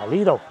嚇，嗱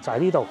呢度就係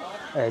呢度，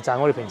就係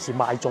我哋平時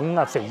賣粽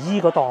啊、肥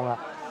姨嗰檔啊。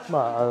咁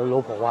啊，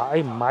老婆話：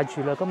唔買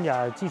住啦，今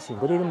日之前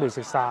嗰啲都未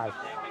食晒。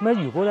咁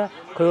咧，如果咧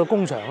佢個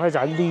工場咧就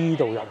喺呢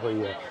度入去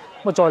嘅，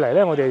咁啊再嚟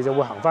咧，我哋就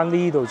會行翻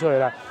呢度出去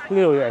啦。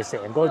呢度係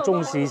成個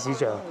中市市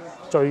場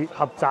最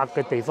狹窄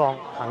嘅地方，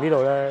行呢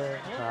度咧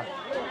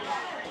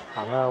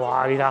嚇，行啊！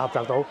哇，你睇狹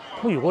窄到。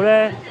咁如果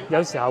咧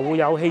有時候會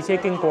有汽車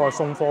經過啊，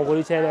送貨嗰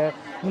啲車咧，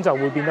咁就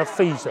會變得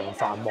非常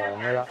繁忙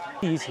㗎啦。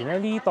以前咧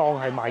呢檔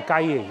係賣雞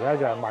嘅，而家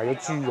就係賣咗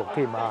豬肉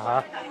添啊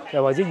嚇，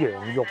又或者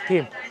羊肉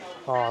添。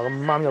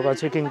咁啱有架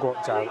車經過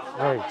就係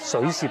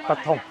水泄不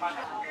通。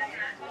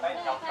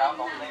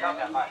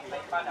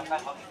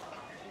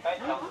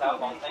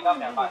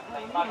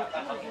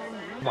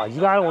而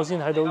家我先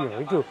睇到原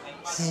來叫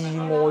至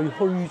愛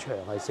墟場，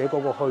係寫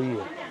嗰個墟嘅。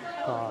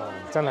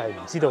真係唔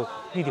知道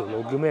呢條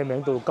路叫咩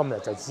名，到今日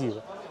就知啦。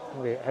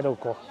我哋喺度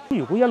過。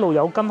如果一路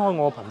有跟開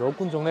我頻道嘅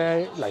觀眾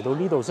咧，嚟到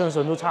呢度相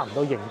信都差唔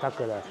多認得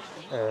㗎啦。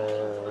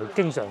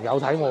經常有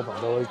睇我頻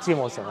道，知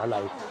我成日嚟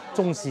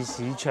中市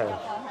市場，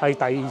係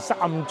第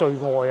3最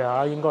愛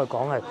啊！應該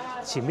講係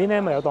前邊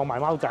咧咪有檔賣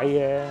貓仔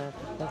嘅，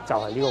就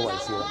係呢個位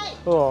置啦。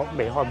不過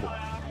未開門。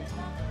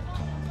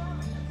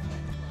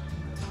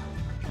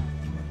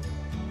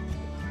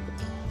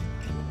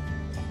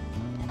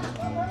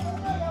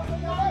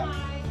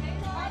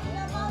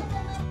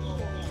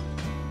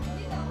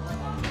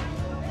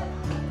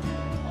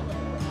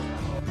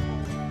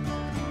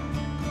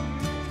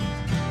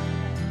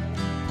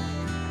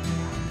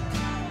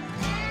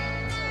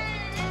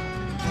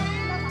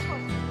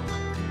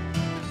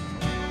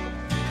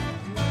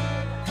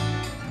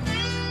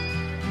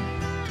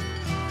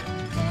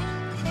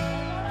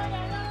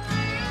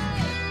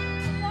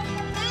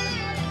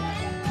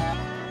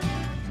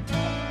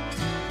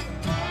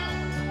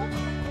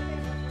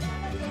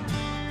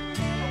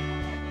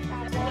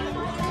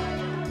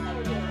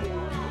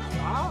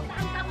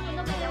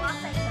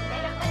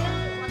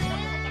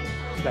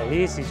嚟呢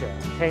啲市場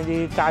聽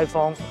啲街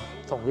坊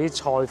同啲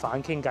菜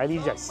販傾偈，呢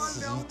啲就係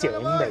市井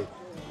味，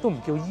都唔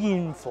叫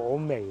煙火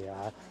味啊，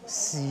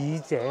市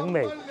井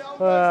味。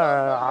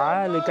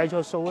你計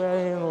錯數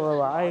咧，我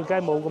話梗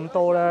係冇咁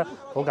多啦，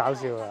好搞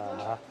笑啊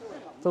嚇！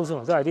通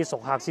常都係啲熟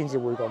客先至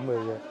會咁嘅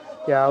啫，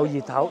又有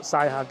熱頭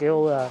曬下幾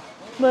好噶。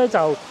咁咧就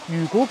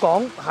如果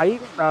講喺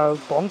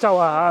廣州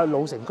啊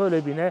老城區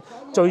裏邊咧，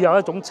最有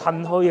一種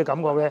趁墟嘅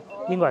感覺咧，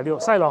應該係呢度。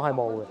西朗係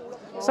冇嘅，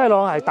西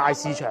朗係大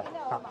市場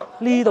嚇，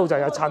呢度就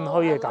有趁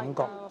墟嘅感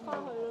覺。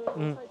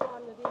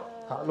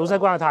老西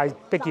關係太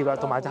逼傑啦，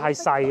同埋太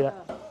細啦，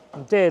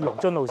即係龍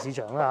津路市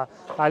場啦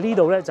嚇。但係呢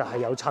度咧就係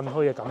有趁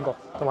墟嘅感覺，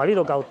同埋呢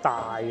度夠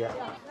大嘅。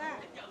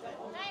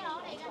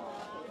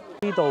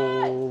呢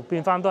度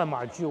變翻都係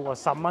賣豬肉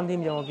，10蚊添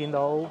啫，我見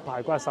到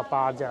排骨係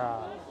18咋。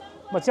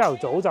咁啊朝頭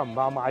早就唔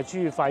怕買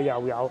豬肺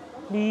又有，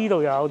呢度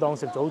又有檔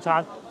食早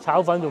餐，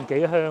炒粉仲幾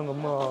香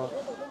咁喎。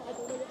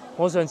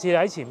我上次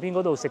喺前邊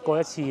嗰度食過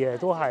一次嘅，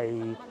都好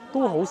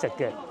食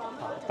嘅，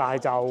但係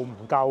就唔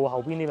夠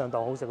後邊呢兩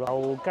檔好食咯。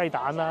有雞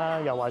蛋啦，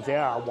又或者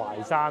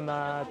懷山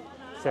啦，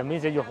上面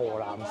寫住河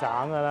南省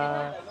㗎啦，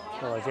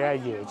或者係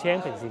椰青。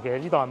平時其實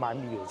呢度係賣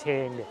椰青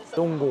嘅。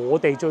到我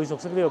哋最熟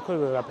悉呢個區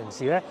域啦。平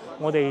時咧，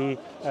我哋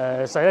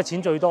使得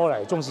錢最多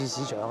嚟中市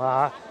市場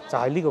啊，就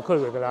係呢個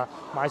區域㗎啦。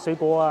買水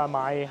果啊，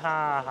買蝦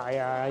蟹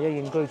啊，一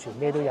應俱全，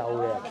咩都有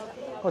嘅。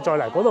我再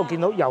嚟嗰度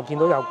見到有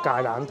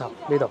芥蘭頭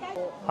呢度，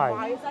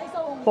係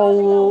煲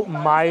唔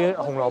買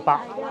紅蘿蔔，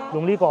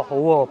用呢個好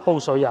喎，煲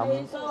水飲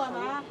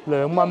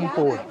2蚊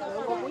半。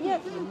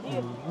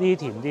呢啲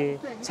甜啲，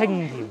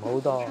清甜好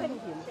多。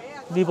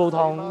呢煲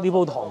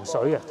糖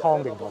水啊，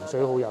湯定糖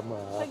水好飲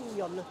啊，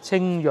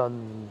清潤。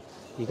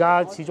而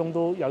家始終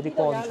都有啲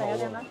乾燥喎，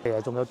其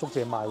實仲有竹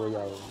蔗賣喎，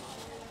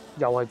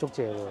又係竹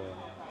蔗喎。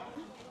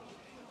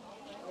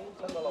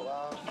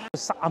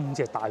3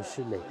隻大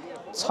雪梨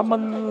，7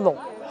蚊6，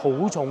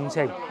好重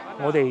稱。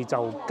我哋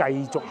就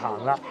繼續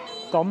行啦。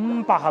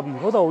咁百合園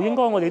嗰度應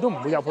該我哋都唔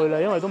會入去啦，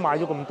因為都買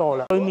咗咁多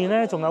啦。對面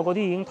咧仲有嗰啲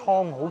已經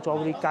劏好咗嗰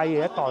啲雞嘅，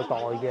一袋袋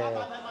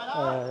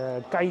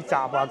嘅雞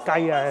雜啊、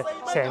雞啊，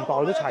成袋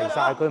都齊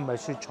晒，佢唔係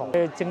雪藏，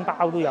蒸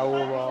包都有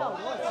嘅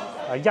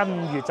喎。欣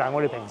悅就係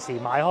我哋平時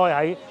買開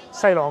喺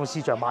西朗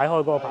市場買開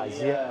嗰個牌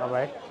子，係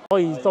咪？可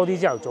以多啲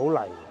朝頭早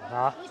嚟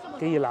嚇，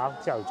幾熱鬧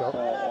朝頭早。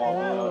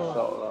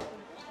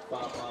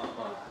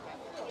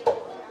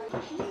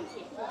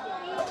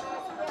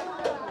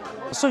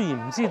雖然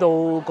唔知道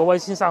嗰位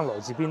先生來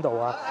自邊度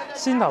啊，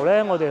先頭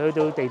咧我哋去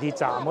到地鐵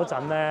站嗰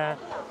陣咧，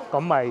咁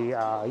咪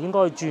應該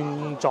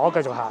轉左繼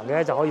續行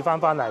嘅，就可以翻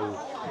嚟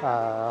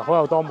好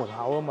有多門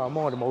口啊嘛。咁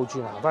我哋冇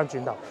轉，行翻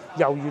轉頭，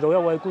又遇到一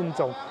位觀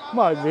眾。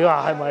咁啊，你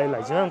話係咪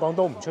嚟自香港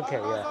都唔出奇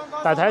嘅，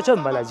但係睇得出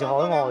唔係嚟自海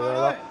外嘅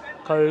咯。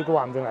佢個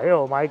話唔定嚟呢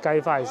度買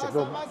雞翻嚟食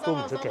都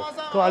唔出奇。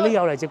佢話你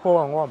有嚟直播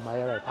啊，我話唔係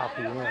啊，嚟拍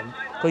片嘅。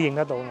佢認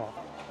得到我。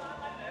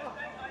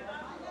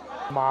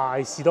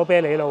賣士多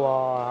啤梨咯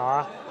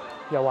喎嚇！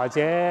又或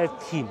者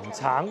甜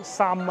橙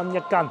3蚊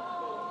1斤，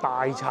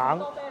大橙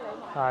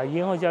已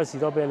經開始有士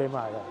多啤梨賣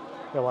啦。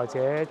又或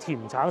者甜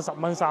橙10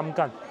蚊3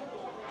斤，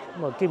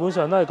咁啊基本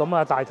上都係咁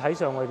啊。大體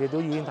上我哋都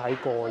已經睇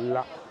過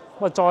啦。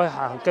咁啊再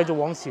行繼續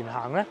往前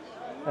行咧，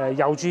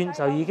右轉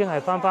就已經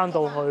係翻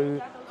到去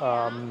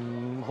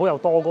好有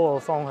多嗰個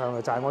方向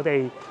嘅，就係我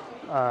哋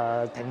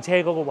停車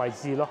嗰個位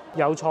置咯。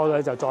有菜嘅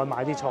就再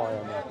買啲菜係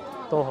咪？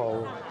都好，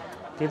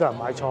幾多人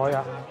買菜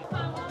啊？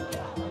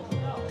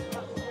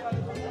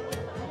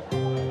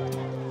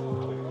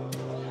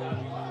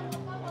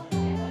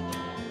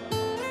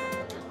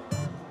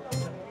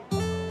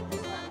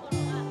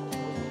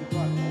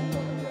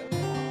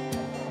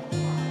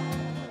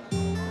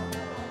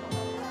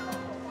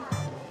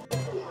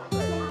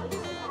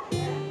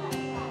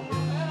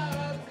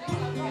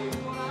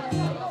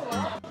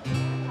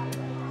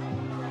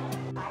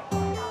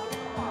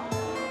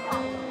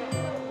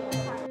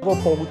嗰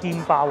個布甸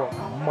包啊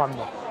，5蚊喎！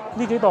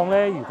呢幾檔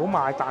咧，如果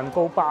買蛋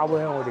糕包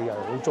咧，我哋又好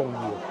中意。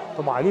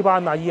同埋呢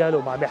班阿姨喺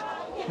度買咩啊？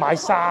買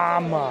衫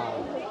啊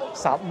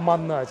，10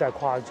蚊啊，真係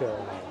誇張。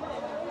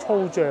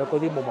粗着嗰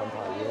啲冇問題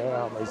嘅，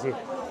係咪先？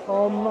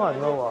咁多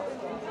人嘅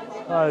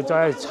喎，就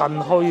係趁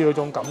墟嗰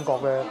種感覺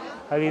咧，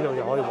喺呢度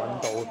就可以揾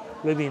到。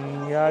裏邊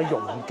有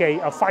容記、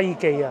輝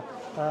記啊，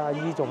阿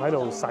姨仲喺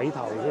度洗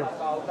頭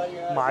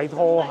啫，買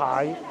拖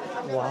鞋。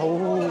哇！好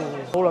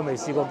耐未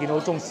試過見到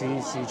中市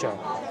市場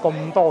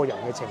咁多人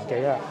嘅情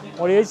景啊！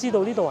我哋都知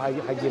道呢度係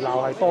熱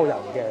鬧係多人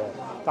嘅，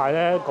但係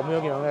咧咁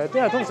樣咧，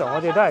因為通常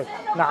我哋都係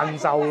晏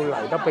晝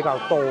嚟得比較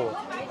多，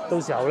到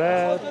時候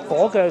咧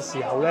嘅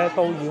時候咧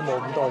都已經冇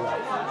咁多人。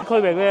區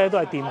域咧都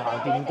係掂行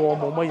掂過，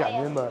冇乜人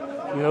啫嘛。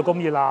原來咁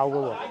熱鬧嘅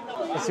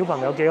喎，小朋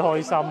友幾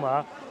開心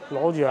啊！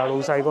攞住阿老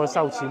細個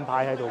收錢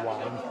牌喺度玩。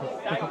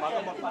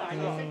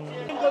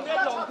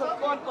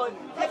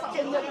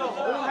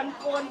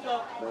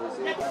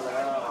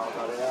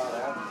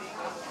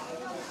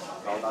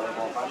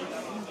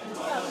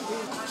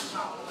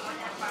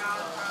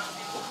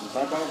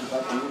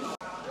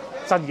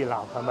真熱鬧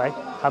係咪？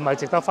係咪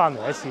值得翻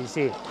嚟一次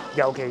先？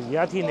尤其而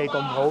家天氣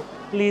咁好，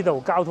呢度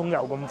交通又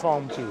咁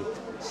方便，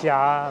試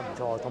下唔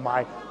錯。同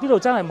埋呢度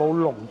真係冇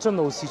龍津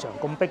路市場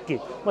咁逼傑。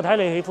我睇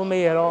你喜歡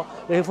咩嘢咯？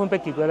你喜歡逼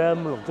傑嘅咧，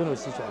咁龍津路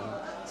市場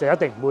就一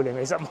定唔會令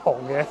你失望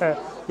嘅。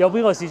有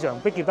邊個市場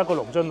逼傑得過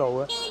龍津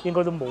路嘅？應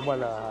該都冇乜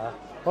啦。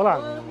可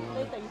能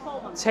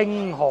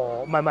清河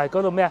唔係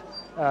嗰度咩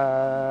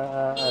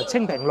啊？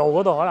清平路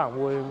嗰度可能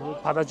會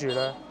拍得住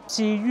啦。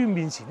至於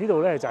面前呢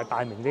度咧就係大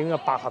名鼎鼎嘅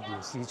百合園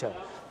市場。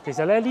其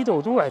實咧呢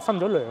度都係分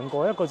咗兩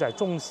個，一個就係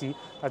中市，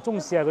但中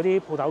市係嗰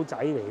啲鋪頭仔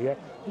嚟嘅。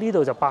呢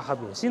度就百合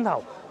園。先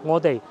頭我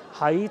哋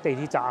喺地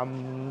鐵站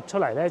出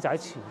嚟咧，就喺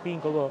前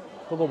邊嗰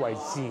個位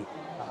置，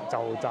就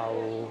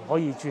可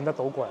以轉得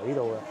到過嚟呢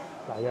度嘅。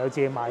嗱，又有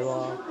蔗賣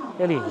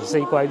喎，1年4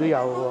季都有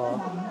喎。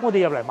我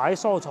哋入嚟買啲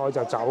蔬菜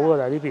就走㗎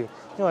啦呢邊，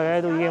因為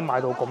咧都已經買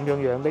到咁樣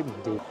拎唔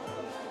掂。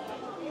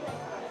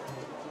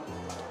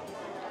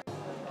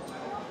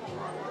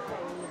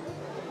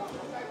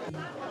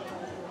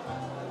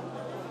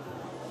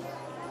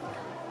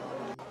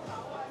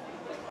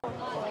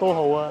都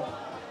好啊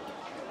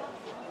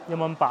，1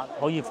蚊8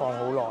可以放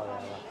好耐啊！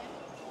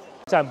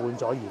真係滿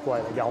載而歸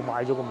啦，又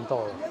買咗咁多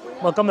啦。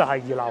咁啊，今日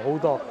係熱鬧好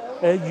多，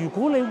如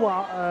果你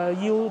話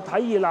要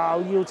睇熱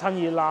鬧，要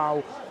趁熱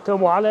鬧嘅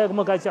話咧，咁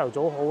啊梗係朝頭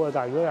早好啊。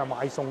但係如果有買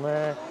餸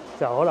咧，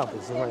就可能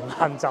平時我哋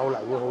晏晝嚟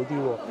會好啲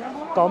喎。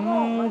咁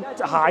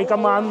蟹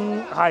今晚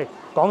係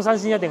講新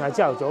鮮，一定係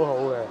朝頭早好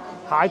嘅。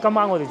蟹今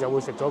晚我哋就會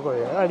食咗佢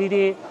嘅，因為呢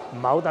啲唔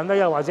係好等得，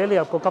又或者你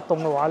入個急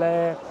凍嘅話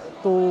咧，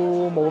都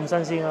冇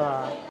咁新鮮啊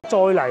嘛。再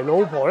嚟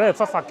老婆咧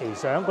忽發奇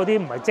想，嗰啲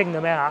唔係蒸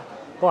嘅咩嚇？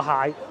個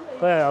蟹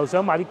佢又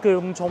想買啲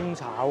薑葱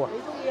炒啊！你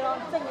中意咯，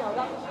蒸又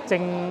得。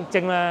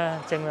蒸咧，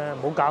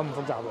唔好搞咁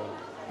複雜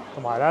喎。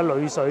同埋咧，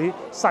鋁水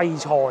西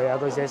菜啊，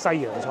佢寫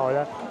西洋菜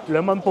咧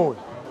，2蚊半。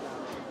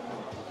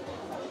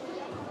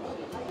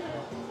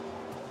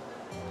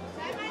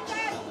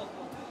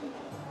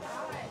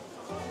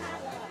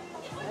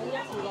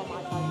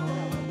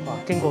哇！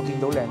經過見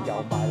到靚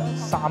又買啦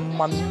，3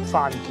蚊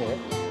番茄，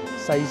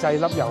細細粒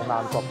又硬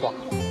刮刮，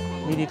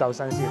呢啲夠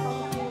新鮮。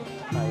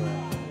係啊。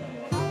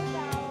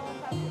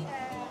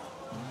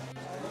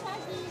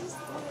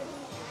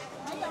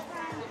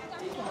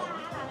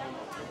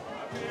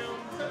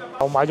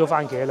我買咗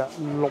番茄啦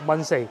，6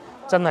蚊4，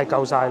真係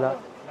夠晒啦。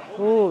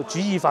哦，煮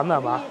意粉係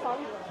嘛？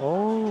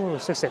哦，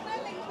識食。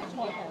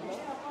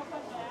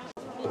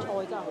啲菜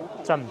真係好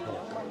平。真唔平。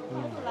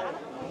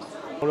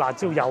有辣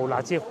椒又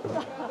辣椒，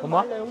好唔好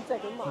啊？買2隻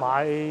咁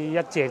買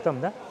1隻得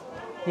唔得？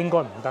應該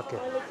唔得嘅。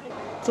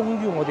終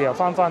於我哋又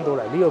翻到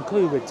嚟呢個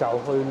區域就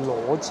去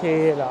攞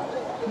車啦。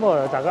咁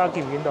啊，大家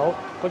見唔見到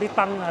嗰啲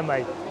燈係咪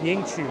已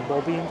經全部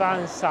變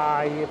翻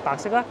晒白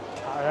色啦？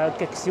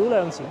極少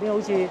量前邊好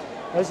似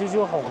有少少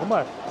紅咁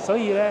啊，所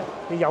以咧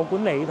你有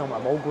管理同埋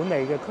冇管理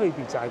嘅區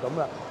別就係咁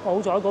啦。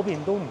好彩嗰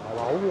邊都唔係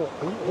話好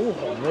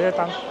紅嘅一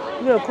燈，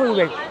呢個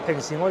區域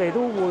平時我哋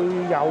都會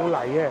有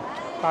嚟嘅，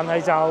但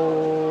係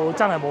就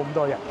真係冇咁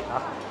多人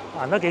嚇。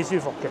行得幾舒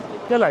服嘅，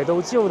一嚟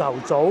到朝頭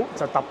早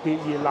就特別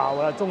熱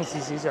鬧啦！中市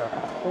市場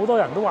好多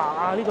人都話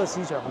啊，呢個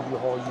市場如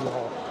何，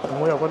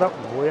我又覺得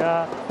唔會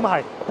啊。咁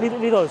係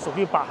呢度係屬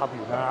於百合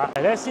園啊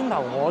嚇。係咧，先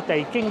頭我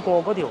哋經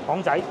過嗰條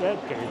巷仔，其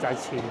實就係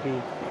前邊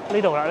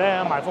呢度啦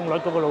咧，賣風率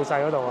嗰個老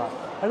細嗰度啊，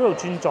喺嗰度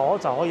轉左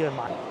就可以去買。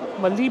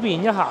咁啊呢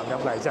邊一行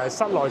入嚟就係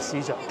室內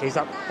市場，其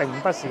實並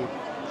不是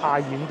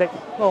太遠的。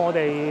不過我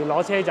哋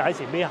攞車就喺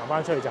前邊行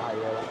翻出去就係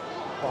嘅啦。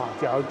哇！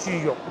又有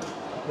豬肉，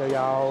又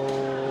有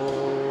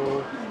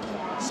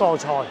蔬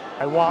菜，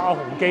係哇！阿紅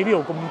記呢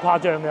度咁誇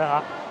張嘅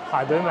嚇，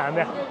排隊買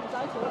咩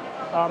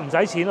啊？唔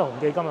使錢啊！紅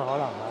記今日可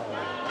能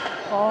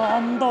係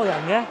咁多人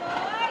嘅，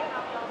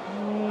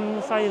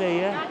犀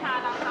利嘅。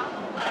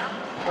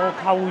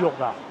扣肉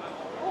啊！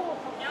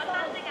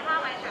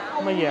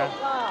乜嘢啊？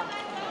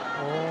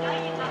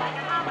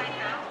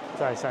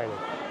真係犀利，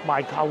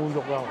賣扣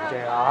肉啊！紅記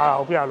啊，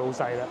我邊有老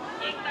細啦？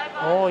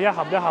一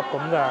盒一盒咁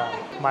㗎，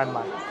唔係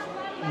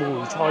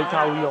梅菜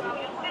扣肉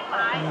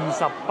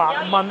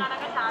28蚊。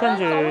跟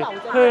住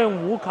香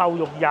芋扣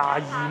肉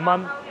22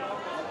蚊，呢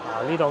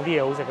檔啲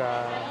嘢好食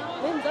啊！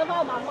你唔使翻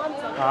去慢慢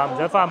整。唔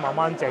使翻去慢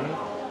慢整。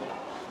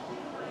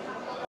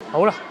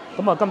好啦，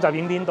咁啊，今集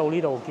影片到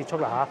呢度結束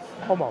啦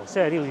嚇。幫忙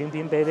share 呢條影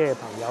片俾你嘅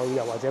朋友，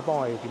又或者幫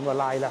我哋點個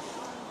like 啦。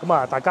咁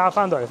啊，大家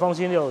翻到嚟芳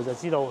村呢度就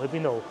知道去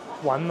邊度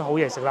揾好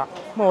嘢食啦。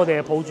咁我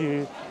哋抱住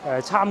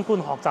參觀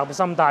學習嘅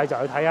心態就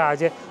去睇下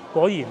啫。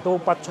果然都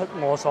不出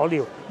我所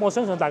料。咁我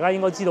相信大家應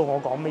該知道我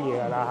講乜嘢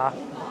㗎啦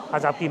嚇。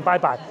下集見，拜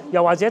拜。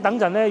又或者等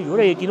陣咧，如果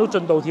你見到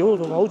進度條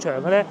仲好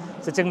長嘅咧，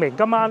就證明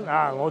今晚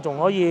我仲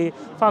可以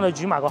翻去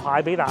煮埋個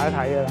蟹俾大家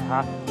睇㗎啦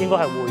嚇。應該係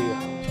會嘅。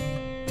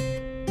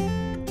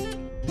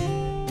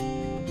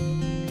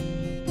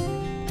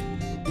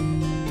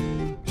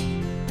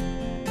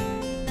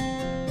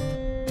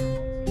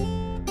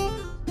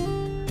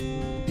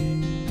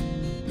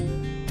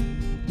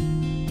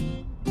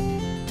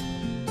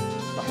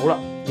好啦，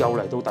又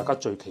嚟到大家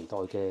最期待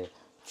嘅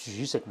主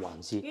食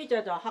環節。呢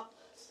隻就黑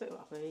色啦，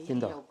佢邊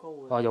度？有高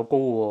嘅。有高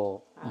喎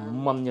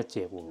，5蚊一隻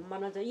喎。5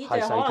蚊一隻，呢隻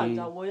可能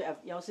就會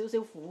有少少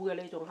苦嘅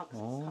呢種黑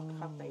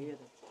地嘅。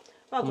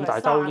咁大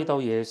兜呢兜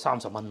嘢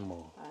30蚊喎。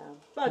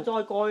不過再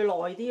蓋耐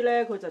啲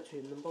咧，佢就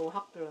全部黑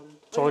㗎啦。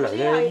再嚟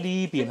咧，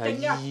呢邊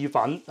係意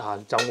粉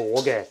就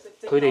我嘅，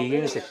佢哋已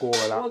經食過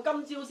㗎啦。我今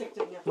朝食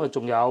剩嘅。咁啊，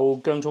仲有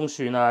薑葱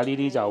蒜啊，呢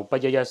啲就不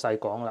一一細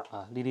講啦。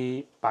呢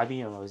啲擺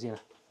邊樣落去先啊？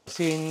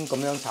先咁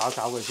樣炒一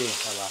炒佢先，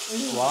係嘛？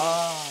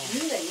哇！軟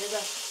嚟嘅啫。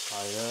係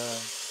啊。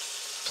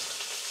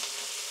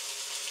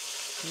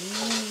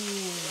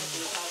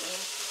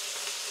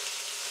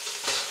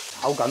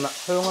炒緊啦，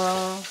香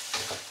啦。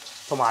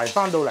同埋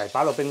翻到嚟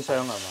擺落冰箱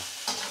係嘛？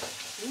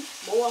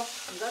冇啊，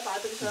唔使擺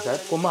冰箱。唔使，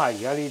咁係而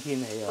家啲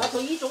天氣啊。但係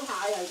佢呢種蟹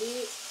係啲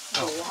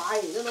蠔蟹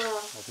嚟啫嘛。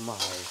咁啊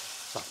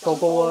係，高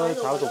高啊，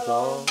炒熟咗。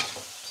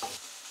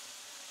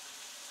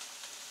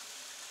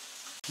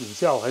然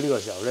之後喺呢個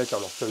時候咧，就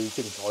落最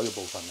精彩嘅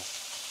部分啦，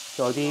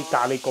仲有啲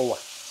咖喱膏啊，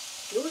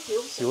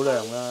少量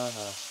啦嚇。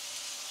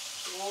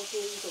我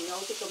見仲有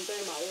啲咁啤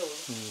埋喺度。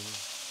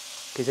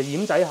其實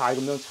奄仔蟹咁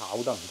樣炒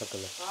得唔得嘅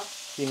咧？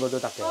應該都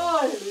得嘅。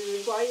唉，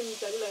亂鬼咁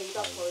整理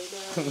得佢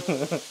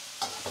咩？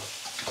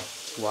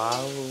哇！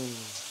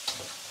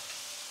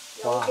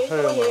有幾多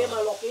嘢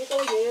咪落幾多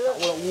嘢咯。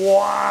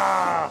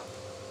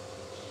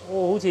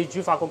哦，好似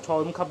煮法國菜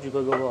咁吸住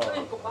佢嘅喎。焗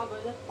下佢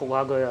啫。焗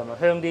下佢係咪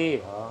香啲？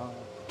啊，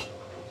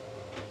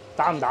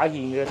打唔打芡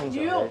嘅通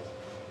常你？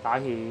打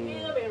芡。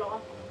芡都未落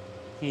啊。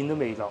芡都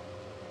未落，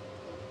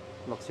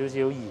落少少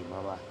鹽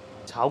係嘛？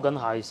炒緊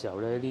蟹嘅時候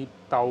咧，呢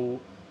兜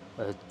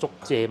竹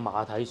蔗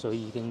馬蹄水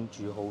已經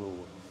煮好咯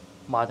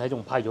喎，馬蹄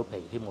仲批咗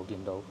皮添，我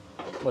見到。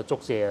咁啊竹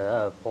蔗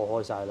啊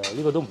破開晒啦，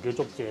呢個都唔叫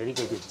竹蔗，呢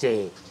個叫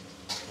蔗。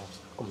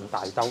咁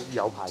大兜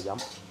有排飲，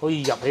可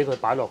以入起佢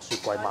擺落雪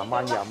櫃慢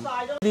慢飲。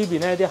呢邊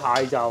咧啲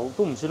蟹就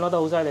都唔算甩得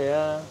好犀利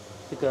啊，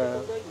啲嘅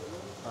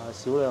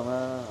少量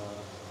啦。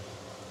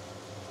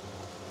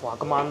哇！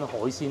今晚海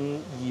鮮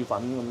意粉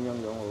咁樣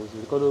樣，好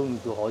似嗰都唔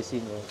叫海鮮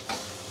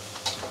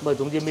嘅。咁啊，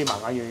總之眯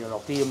埋眼樣樣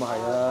落啲咁啊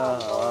係啦，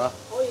係嘛？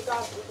可以加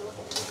少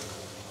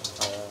少。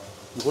係啊，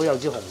如果有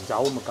支紅酒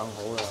咁啊更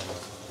好啦。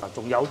嗱，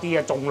仲有啲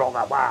啊，仲落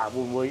啊，哇！會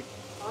唔會？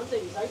反正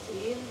唔使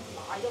錢，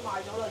賣都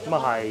賣咗啦。咁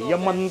啊係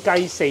，1蚊雞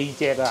4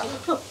隻啊！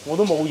我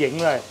都冇影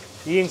啦，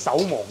已經手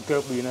忙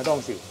腳亂啦當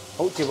時。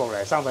好，接落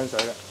嚟生粉水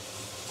啦。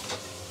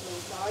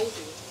未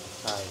使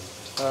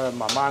係，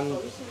慢慢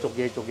逐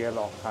嘢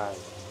落，係。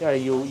因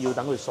為要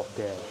等佢熟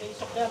嘅，未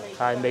熟嘅未。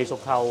係未熟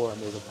透啊，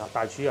未熟透。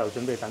大廚又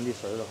準備等啲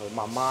水落去，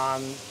慢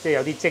慢即係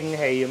有啲蒸氣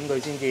咁，佢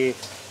先至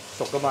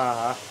熟噶嘛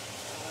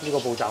嚇。呢個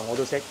步驟我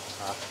都識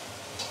嚇。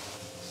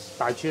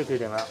大廚就決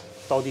定啦，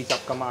多啲汁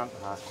今晚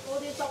嚇。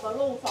多啲汁啊，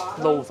撈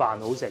飯。撈飯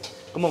好食。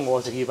咁啊，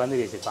我食意粉，你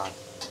哋食飯。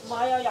唔係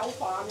啊，有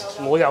飯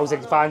又有。我又食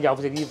飯又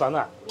食意粉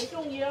啊！你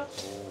中意啊？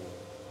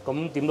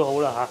咁點都好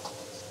啦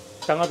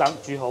嚇。等一等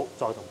煮好，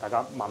再同大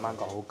家慢慢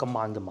講好今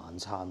晚嘅晚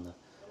餐啦。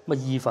咁啊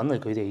意粉係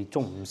佢哋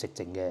中午食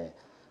剩嘅，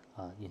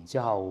然之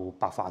後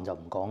白飯就唔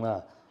講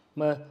啦。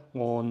咁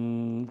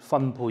按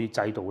分配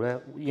制度咧，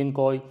應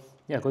該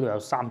因為嗰度有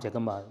3隻噶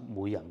嘛，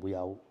每人會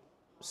有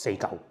4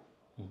嚿。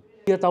呢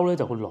一兜咧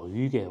就個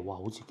女嘅，哇，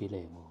好似幾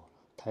靚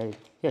喎！睇，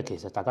因為其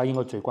實大家應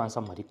該最關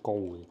心係啲膏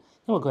嘅，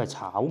因為佢係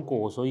炒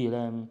過，所以咧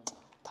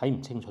睇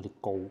唔清楚啲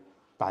膏，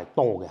但係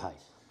多嘅係，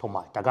同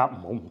埋大家唔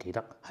好唔記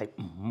得係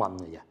5蚊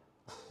嘅啫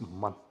，5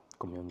蚊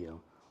咁樣樣。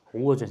好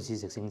嗰陣時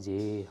食先知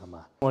係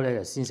嘛？我咧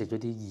就先食咗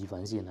啲意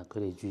粉先啦。佢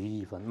哋煮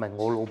意粉，唔係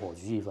我老婆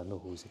煮意粉都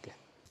好食嘅，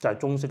就係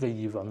中式嘅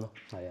意粉咯。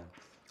係啊，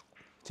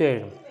即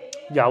係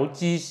有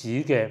芝士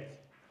嘅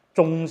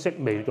中式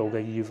味道嘅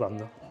意粉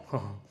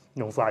咯。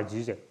用筷子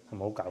食係咪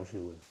好搞笑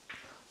嘅？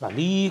嗱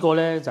呢個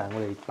咧就係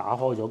我哋打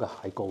開咗嘅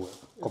蟹膏啦，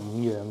咁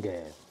樣嘅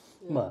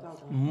咁啊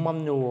5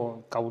蚊啫喎，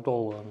夠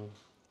多啊。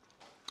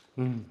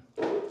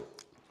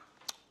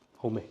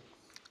好味。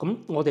咁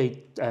我哋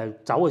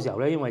走嘅時候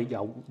咧，因為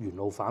有沿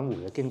路返回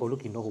嘅，經過都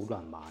見到好多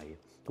人買嘅，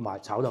同埋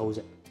炒得好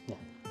食。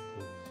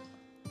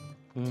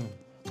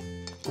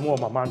咁我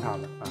慢慢嘆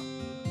啦啊！